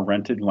toward more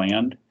rented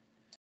land,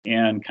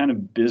 and kind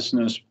of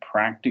business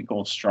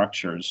practical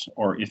structures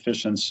or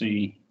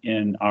efficiency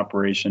in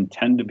operation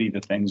tend to be the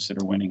things that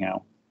are winning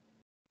out.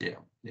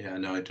 Yeah,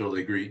 no, I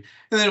totally agree.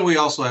 And then we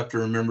also have to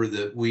remember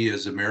that we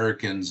as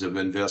Americans have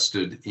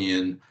invested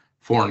in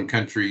foreign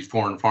countries,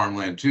 foreign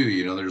farmland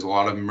too. There's a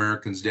lot of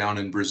Americans down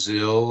in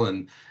Brazil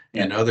and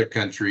other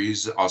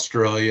countries,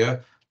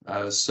 Australia.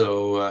 We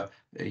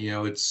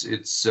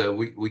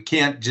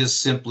can't just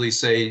simply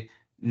say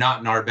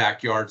not in our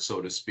backyard,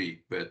 so to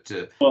speak. But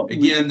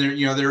again,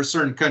 there are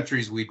certain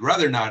countries we'd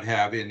rather not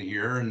have in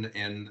here,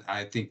 and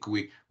I think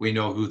we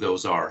know who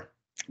those are.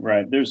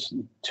 Right. There's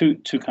two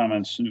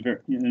comments,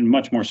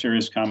 much more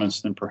serious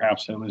comments than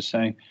perhaps I was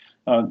saying.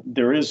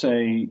 There is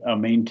a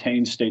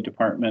maintained State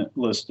Department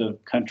list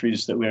of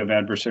countries that we have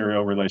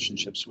adversarial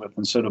relationships with.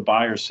 And so to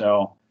buy or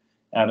sell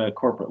at a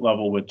corporate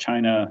level with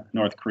China,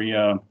 North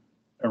Korea,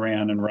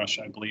 Iran, and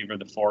Russia, I believe, are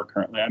the four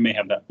currently. I may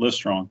have that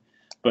list wrong,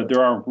 but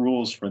there are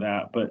rules for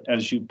that. But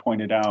as you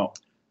pointed out,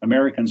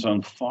 Americans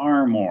own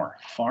far more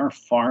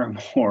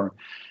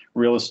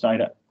real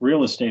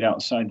estate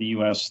outside the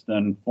U.S.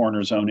 than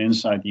foreigners own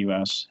inside the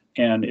U.S.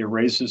 And it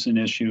raises an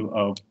issue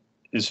of,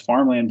 is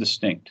farmland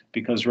distinct?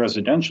 Because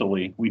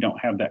residentially, we don't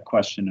have that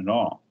question at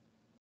all.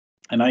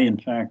 And I, in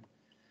fact,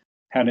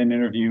 had an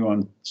interview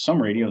on some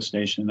radio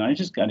station, and I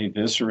just got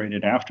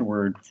eviscerated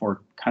afterward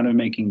for kind of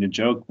making the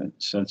joke that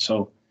said,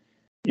 so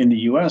in the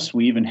U.S.,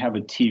 we even have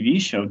a TV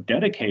show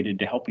dedicated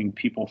to helping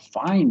people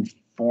find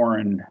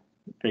foreign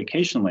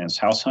vacation lands,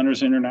 House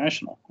Hunters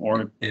International,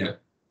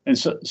 And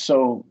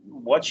so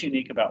what's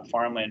unique about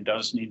farmland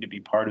does need to be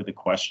part of the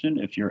question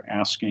if you're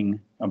asking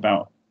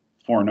about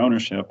foreign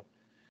ownership.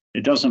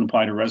 It doesn't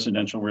apply to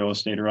residential real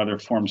estate or other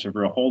forms of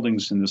real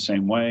holdings in the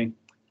same way.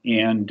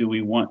 And do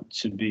we want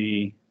to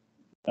be,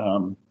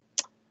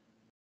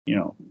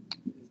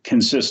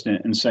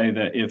 consistent and say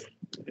that if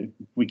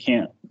we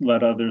can't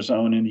let others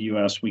own in the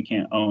U.S., we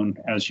can't own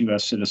as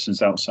U.S.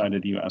 citizens outside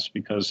of the U.S.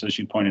 because, as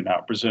you pointed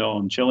out, Brazil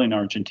and Chile and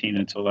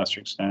Argentina to a lesser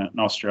extent, and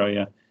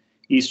Australia,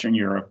 Eastern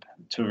Europe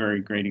to a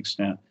very great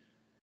extent,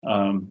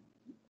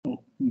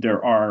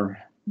 there are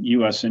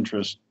U.S.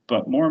 interests.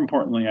 But more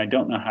importantly, I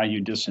don't know how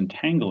you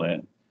disentangle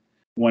it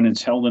when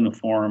it's held in a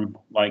form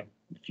like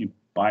if you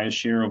buy a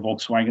share of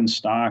Volkswagen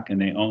stock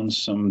and they own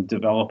some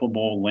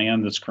developable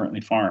land that's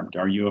currently farmed.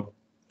 Are you a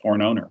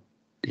foreign owner?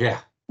 Yeah.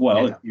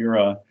 Well, if you're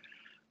a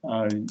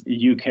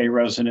UK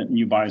resident and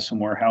you buy some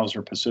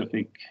Weyerhaeuser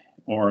Pacific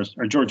or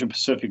Georgia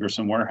Pacific or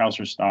some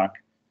Weyerhaeuser stock,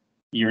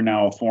 you're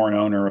now a foreign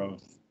owner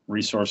of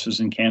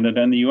resources in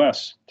Canada and the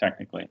US,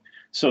 technically.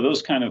 So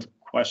those kind of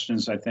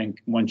questions, I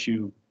think, once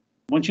you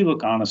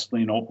look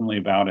honestly and openly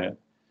about it,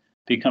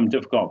 become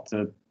difficult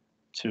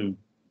to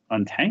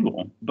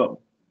untangle. But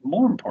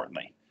more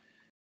importantly,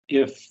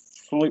 if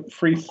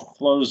free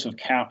flows of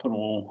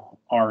capital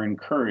are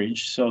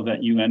encouraged so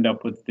that you end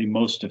up with the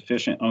most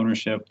efficient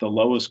ownership, the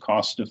lowest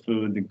cost of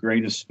food, the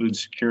greatest food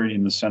security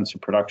in the sense of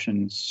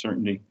production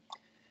certainty.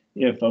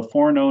 If a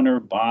foreign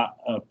owner bought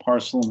a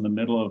parcel in the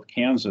middle of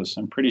Kansas,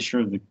 I'm pretty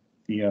sure the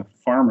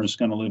farmer's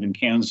going to live in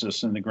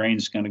Kansas and the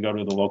grain's going to go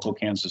to the local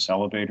Kansas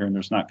elevator, and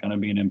there's not going to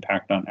be an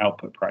impact on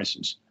output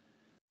prices.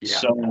 Yeah.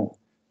 So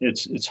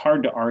it's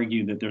hard to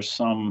argue that there's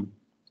some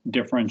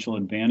differential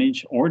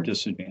advantage or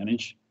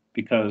disadvantage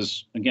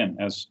because, again,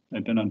 as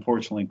I've been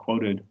unfortunately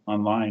quoted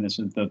online, is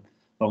that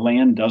the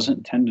land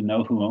doesn't tend to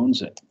know who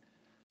owns it.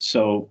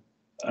 So,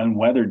 and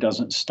weather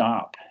doesn't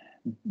stop,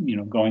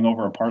 going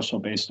over a parcel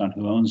based on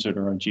who owns it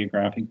or a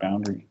geographic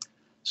boundary.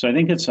 So I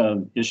think it's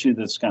an issue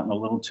that's gotten a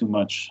little too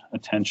much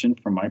attention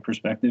from my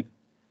perspective.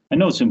 I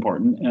know it's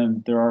important,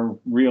 and there are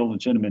real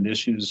legitimate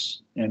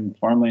issues, and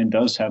farmland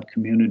does have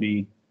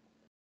community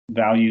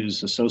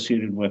values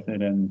associated with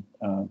it and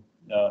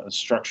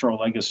structural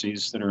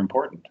legacies that are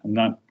important. I'm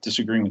not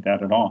disagreeing with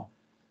that at all.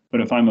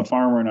 But if I'm a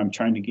farmer and I'm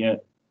trying to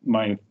get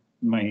my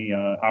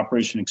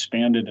operation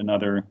expanded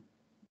another,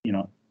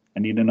 I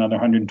need another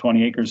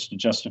 120 acres to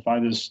justify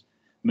this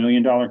 $1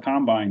 million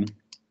combine,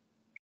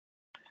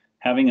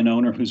 having an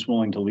owner who's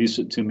willing to lease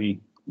it to me,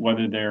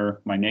 whether they're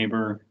my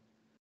neighbor,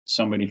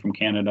 somebody from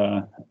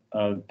Canada,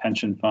 a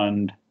pension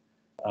fund,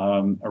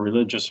 a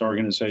religious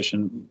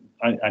organization,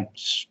 I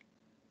just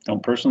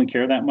don't personally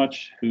care that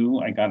much who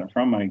I got it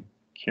from. I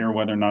care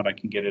whether or not I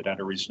can get it at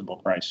a reasonable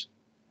price.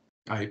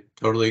 I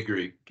totally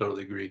agree.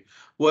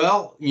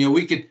 Well,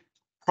 we could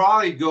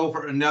probably go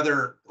for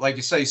another, like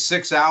you say,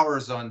 6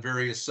 hours on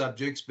various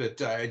subjects,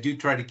 but I do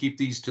try to keep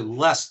these to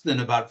less than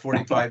about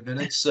 45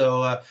 minutes.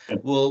 So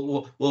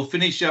we'll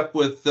finish up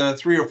with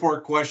 3 or 4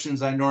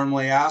 questions I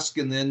normally ask,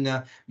 and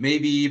then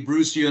maybe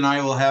Bruce, you and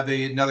I will have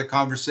another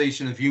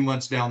conversation a few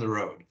months down the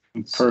road.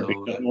 Perfect.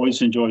 So, I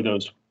always enjoy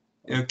those.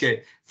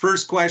 Okay.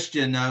 First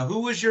question,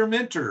 who was your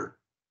mentor?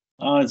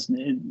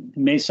 It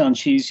may sound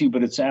cheesy,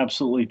 but it's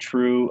absolutely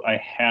true. I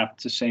have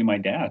to say my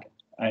dad.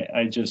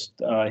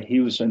 He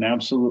was an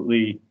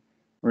absolutely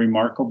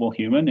remarkable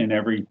human in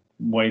every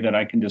way that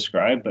I can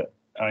describe, but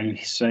I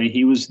say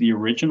he was the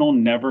original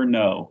never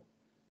know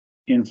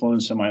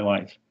influence in my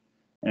life.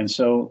 And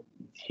so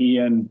he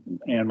and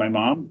my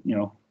mom,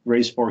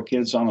 raised 4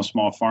 kids on a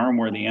small farm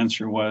where the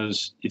answer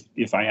was,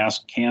 if I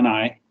asked, can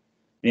I,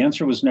 the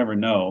answer was never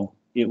no.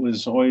 It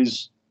was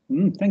always,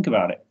 think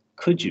about it.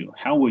 Could you?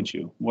 How would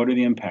you? What are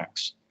the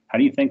impacts? How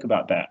do you think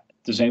about that?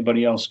 Does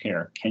anybody else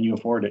care? Can you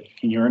afford it?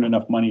 Can you earn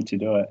enough money to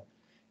do it?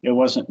 It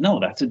wasn't, no,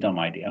 that's a dumb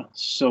idea.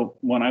 So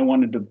when I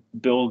wanted to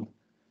build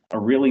a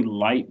really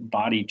light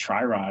body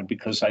tri-rod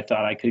because I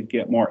thought I could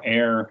get more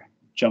air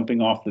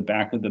jumping off the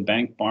back of the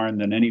bank barn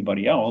than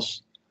anybody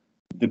else,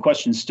 the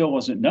question still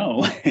wasn't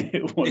no.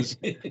 It was,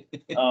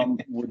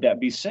 would that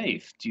be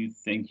safe? Do you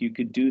think you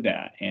could do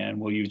that? And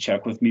will you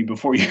check with me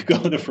before you go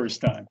the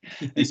first time?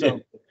 And so,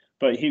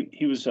 but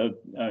he was a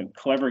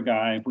clever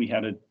guy. We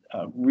had a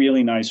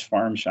really nice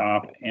farm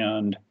shop,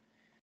 and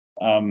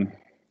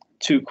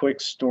two quick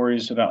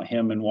stories about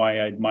him and why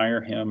I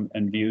admire him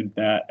and viewed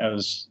that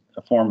as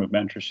a form of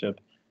mentorship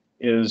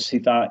is he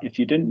thought if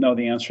you didn't know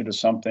the answer to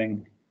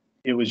something,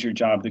 it was your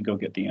job to go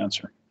get the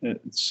answer.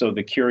 So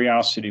the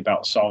curiosity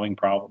about solving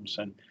problems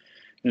and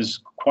is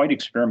quite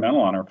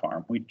experimental on our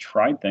farm. We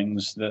tried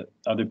things that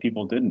other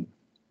people didn't.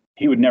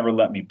 He would never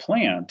let me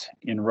plant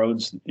in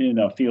roads,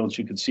 fields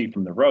you could see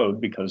from the road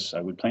because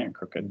I would plant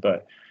crooked.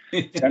 But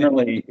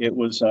generally, it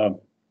was a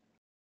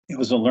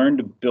learn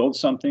to build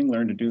something,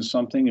 learn to do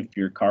something. If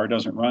your car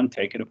doesn't run,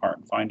 take it apart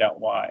and find out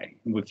why.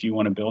 If you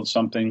want to build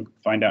something,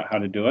 find out how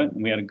to do it.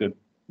 And we had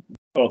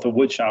both a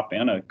wood shop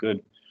and a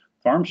good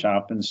farm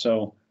shop. And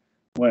so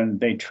when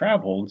they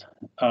traveled,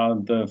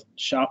 the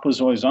shop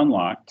was always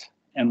unlocked.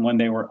 And when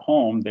they were at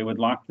home, they would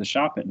lock the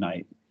shop at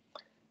night.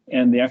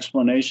 And the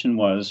explanation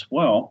was,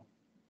 well,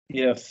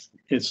 if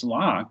it's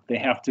locked, they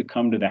have to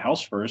come to the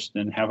house first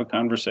and have a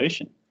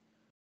conversation.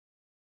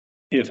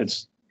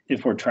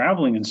 If we're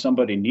traveling and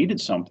somebody needed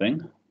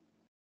something,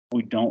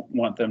 we don't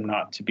want them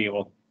not to be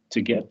able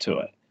to get to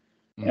it.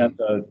 Mm-hmm.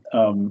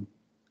 And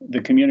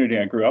the community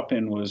I grew up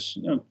in was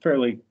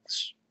fairly,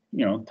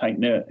 tight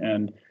knit.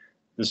 And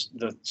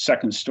the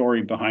second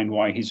story behind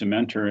why he's a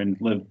mentor and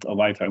lived a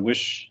life I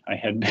wish I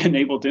had been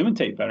able to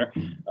imitate better.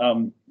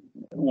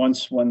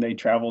 Once when they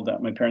traveled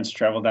out, my parents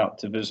traveled out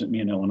to visit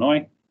me in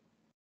Illinois.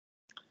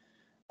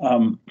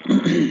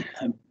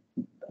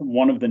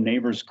 One of the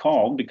neighbors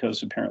called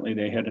because apparently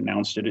they had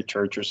announced it at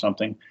church or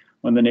something.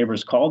 When the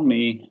neighbors called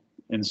me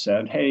and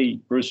said, "Hey,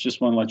 Bruce,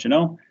 just want to let you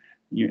know,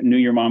 you knew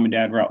your mom and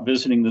dad were out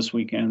visiting this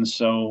weekend."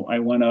 So I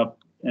went up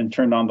and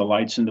turned on the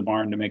lights in the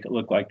barn to make it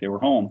look like they were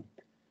home.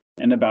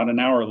 And about an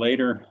hour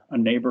later, a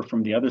neighbor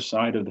from the other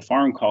side of the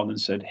farm called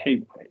and said,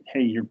 hey,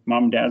 your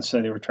mom and dad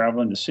said they were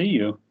traveling to see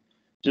you.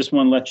 Just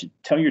want to let you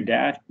tell your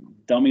dad,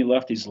 dummy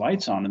left these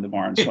lights on in the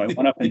barn. So I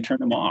went up and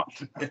turned them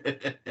off.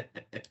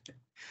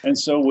 And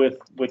so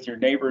with your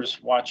neighbors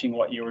watching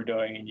what you were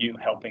doing and you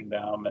helping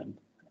them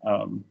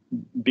and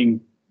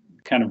being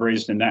kind of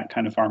raised in that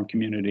kind of farm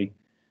community,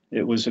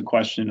 it was a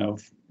question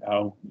of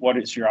what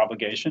is your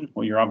obligation?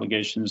 Well, your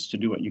obligation is to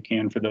do what you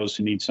can for those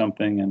who need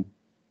something.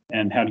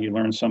 And how do you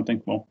learn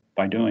something? Well,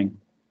 by doing.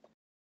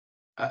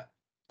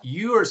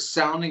 You are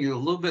sounding a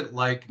little bit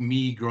like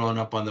me growing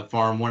up on the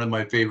farm. One of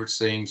my favorite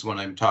sayings when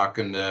I'm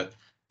talking to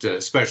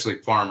especially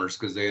farmers,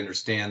 because they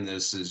understand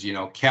this, is,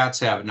 cats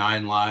have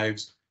 9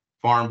 lives,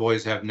 farm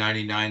boys have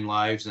 99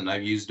 lives, and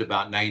I've used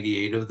about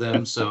 98 of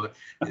them. So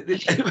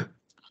it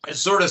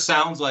sort of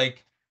sounds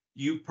like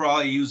you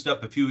probably used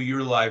up a few of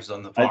your lives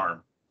on the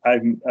farm.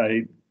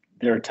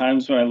 There are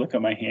times when I look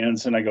at my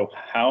hands and I go,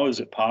 how is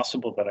it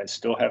possible that I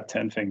still have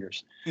 10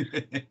 fingers?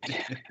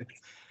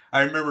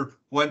 I remember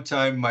one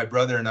time my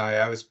brother and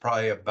I was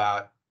probably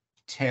about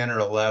 10 or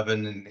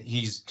 11, and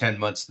he's 10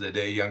 months of the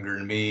day younger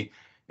than me.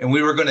 And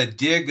we were going to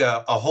dig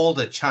a hole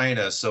to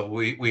China. So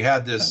we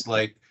had this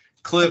like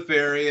cliff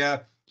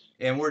area,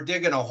 and we're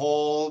digging a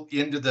hole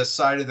into the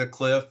side of the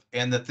cliff,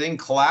 and the thing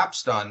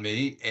collapsed on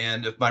me.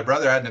 And if my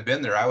brother hadn't have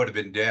been there, I would have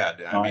been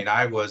dead. I mean,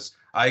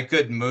 I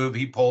couldn't move.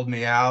 He pulled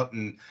me out,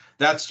 and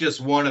that's just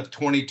one of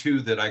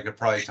 22 that I could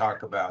probably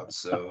talk about.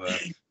 So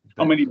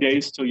how many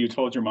days till you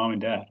told your mom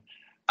and dad?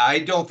 I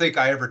don't think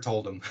I ever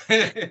told them.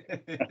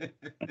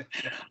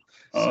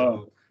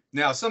 So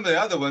now some of the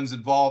other ones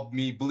involved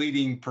me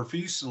bleeding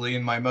profusely,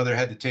 and my mother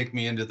had to take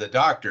me into the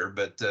doctor,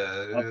 but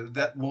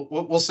that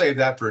we'll save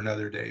that for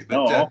another day.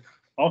 But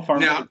all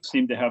farmers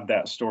seem to have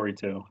that story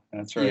too.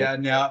 That's right.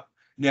 Yeah.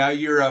 Now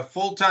you're a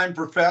full-time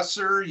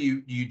professor.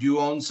 You do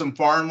own some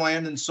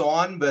farmland and so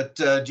on, but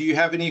do you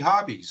have any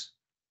hobbies?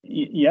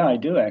 Yeah, I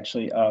do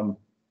actually.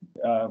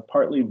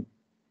 Partly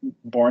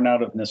born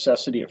out of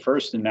necessity at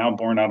first, and now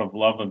born out of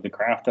love of the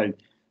craft. I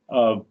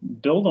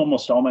build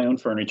almost all my own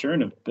furniture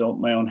and have built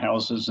my own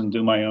houses and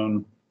do my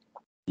own,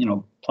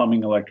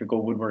 plumbing,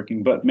 electrical,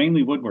 woodworking, but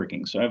mainly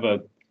woodworking. So I have a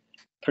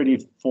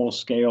pretty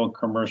full-scale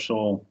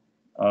commercial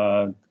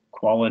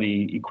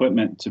quality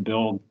equipment to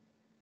build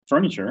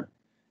furniture.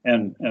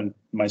 And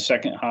my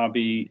second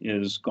hobby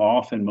is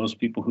golf. And most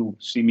people who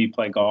see me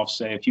play golf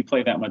say, if you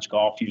play that much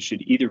golf, you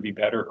should either be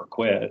better or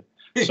quit.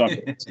 So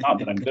it's not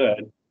that I'm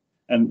good.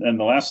 And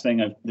the last thing,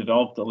 I've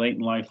developed a late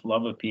in life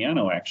love of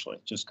piano, actually,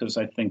 just because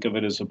I think of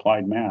it as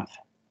applied math.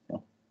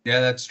 So. Yeah,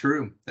 that's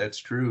true. That's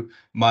true.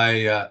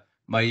 My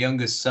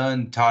youngest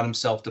son taught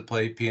himself to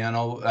play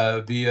piano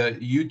via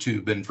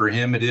YouTube. And for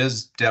him, it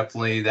is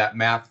definitely that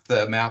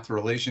math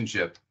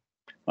relationship.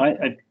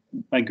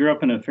 I grew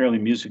up in a fairly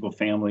musical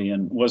family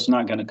and was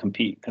not going to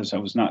compete because I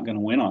was not going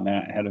to win on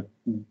that. I had a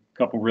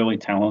couple really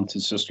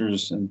talented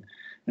sisters. And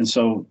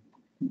so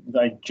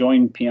I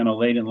joined piano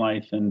late in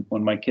life. And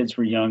when my kids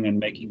were young and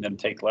making them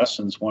take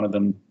lessons,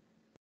 one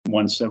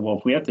said, well,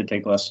 if we have to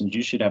take lessons,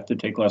 you should have to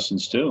take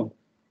lessons too.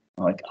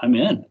 I'm like, I'm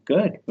in.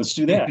 Good. Let's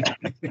do that.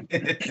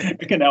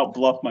 I can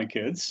outbluff my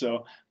kids.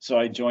 So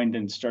I joined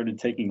and started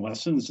taking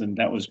lessons, and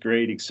that was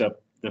great,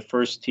 except the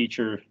first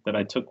teacher that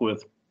I took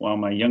with while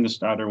my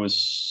youngest daughter was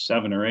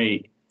 7 or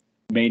 8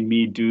 made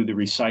me do the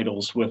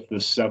recitals with the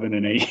 7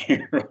 and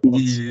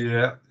 8-year-olds.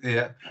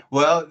 Yeah.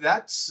 Well,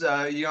 that's,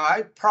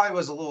 I probably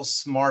was a little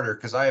smarter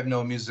because I have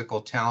no musical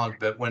talent,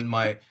 but when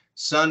my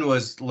son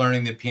was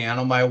learning the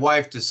piano, my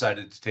wife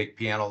decided to take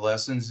piano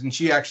lessons, and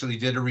she actually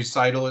did a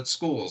recital at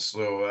school.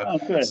 So,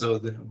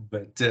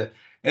 Good.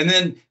 And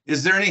then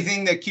is there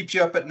anything that keeps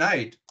you up at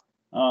night?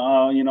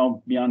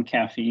 Beyond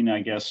caffeine,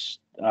 I guess,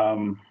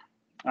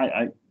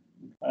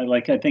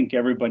 I think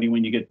everybody,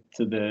 when you get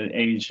to the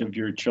age of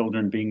your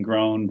children being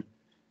grown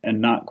and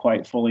not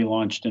quite fully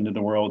launched into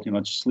the world,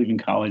 just leaving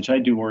college, I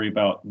do worry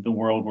about the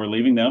world we're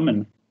leaving them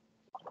and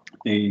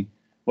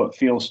what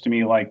feels to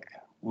me like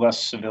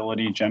less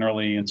civility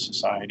generally in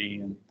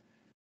society. And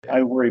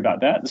I worry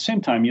about that. At the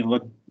same time, you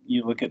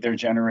look at their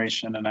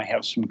generation, and I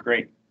have some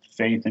great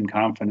faith and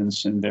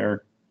confidence in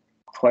their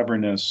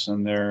cleverness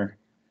and their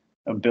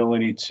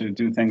ability to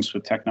do things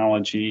with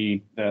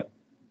technology that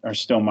are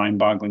still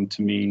mind-boggling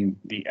to me,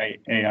 the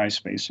AI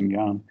space and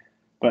beyond.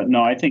 But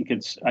no, I think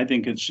it's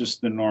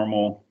just the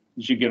normal.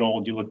 As you get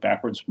old, you look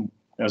backwards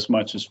as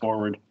much as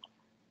forward.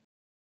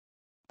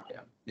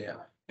 Yeah.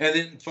 And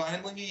then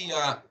finally,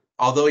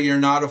 although you're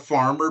not a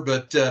farmer,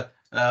 but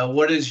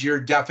what is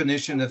your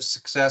definition of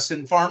success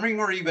in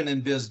farming or even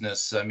in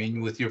business? I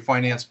mean, with your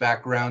finance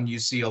background, you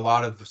see a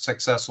lot of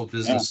successful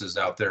businesses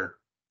out there.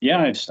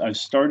 Yeah, I've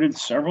started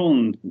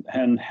several,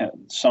 and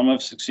some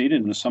have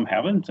succeeded and some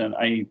haven't. And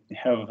I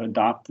have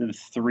adopted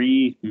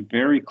 3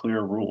 very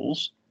clear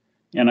rules.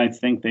 And I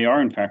think they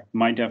are, in fact,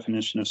 my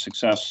definition of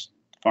success,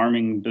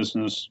 farming,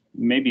 business,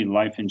 maybe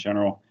life in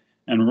general.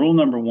 And rule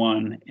number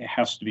 1, it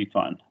has to be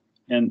fun.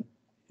 And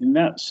in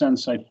that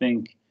sense, I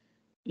think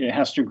it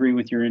has to agree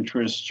with your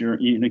interests.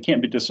 You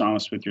can't be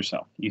dishonest with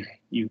yourself.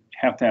 You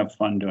have to have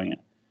fun doing it.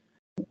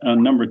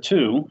 Number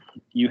 2,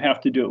 you have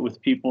to do it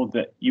with people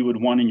that you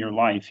would want in your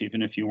life,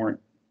 even if you weren't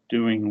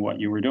doing what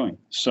you were doing.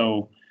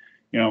 So,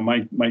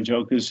 my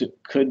joke is it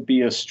could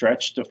be a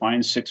stretch to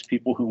find 6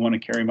 people who want to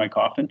carry my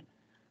coffin.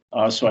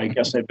 So I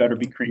guess I better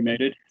be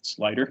cremated. It's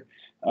lighter.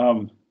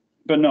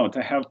 But no,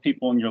 to have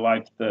people in your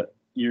life that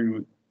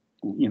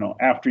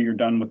after you're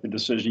done with the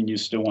decision, you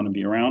still want to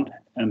be around.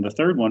 And the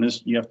third one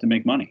is you have to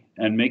make money.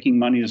 And making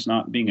money is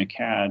not being a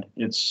cad.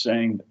 It's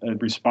saying a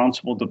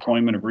responsible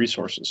deployment of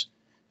resources.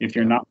 If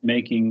you're not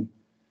making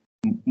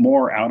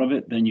more out of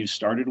it than you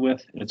started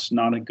with, it's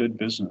not a good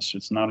business.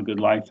 It's not a good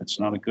life. It's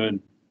not a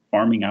good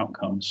farming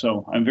outcome.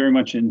 So I'm very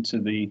much into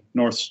the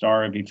North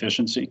Star of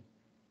efficiency.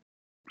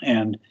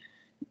 And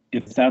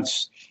if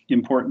that's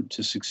important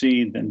to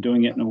succeed, then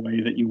doing it in a way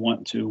that you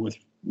want to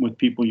with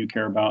people you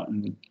care about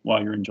and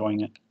while you're enjoying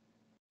it.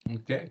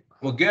 Okay.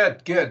 Well,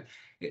 good.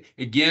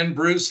 Again,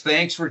 Bruce,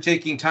 thanks for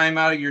taking time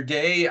out of your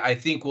day. I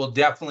think we'll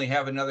definitely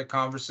have another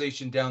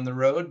conversation down the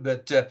road,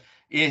 but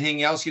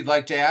anything else you'd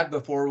like to add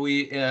before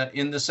we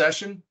end the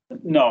session?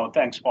 No,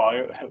 thanks,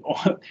 Paul.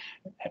 I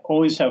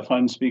always have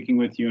fun speaking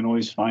with you and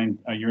always find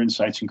your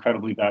insights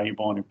incredibly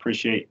valuable, and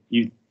appreciate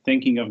you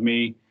thinking of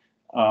me.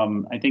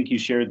 I think you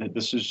shared that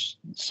this is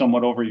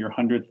somewhat over your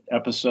 100th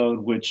episode,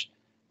 which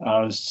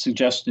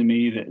suggests to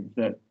me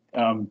that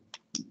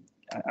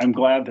I'm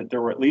glad that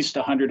there were at least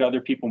 100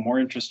 other people more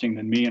interesting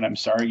than me, and I'm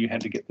sorry you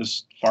had to get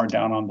this far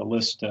down on the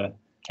list to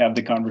have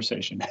the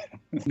conversation.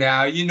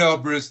 Now,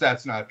 Bruce,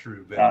 that's not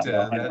true, but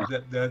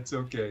that's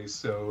okay.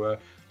 So,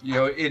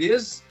 it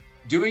is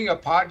doing a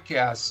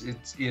podcast.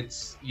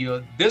 It's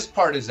this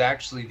part is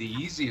actually the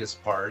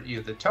easiest part.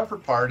 The tougher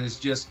part is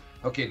just,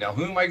 okay, now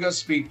who am I going to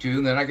speak to?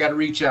 And then I got to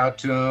reach out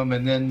to them.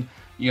 And then,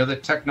 the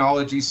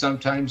technology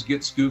sometimes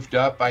gets goofed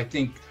up. I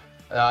think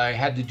I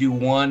had to do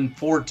one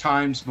 4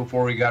 times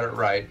before we got it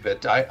right,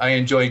 but I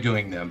enjoy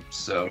doing them.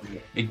 So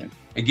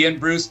again,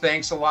 Bruce,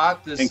 thanks a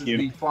lot. This is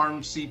the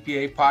Farm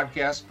CPA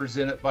podcast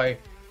presented by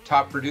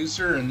Top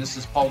Producer. And this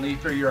is Paul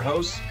Neiffer, your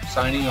host,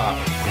 signing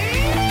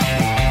off.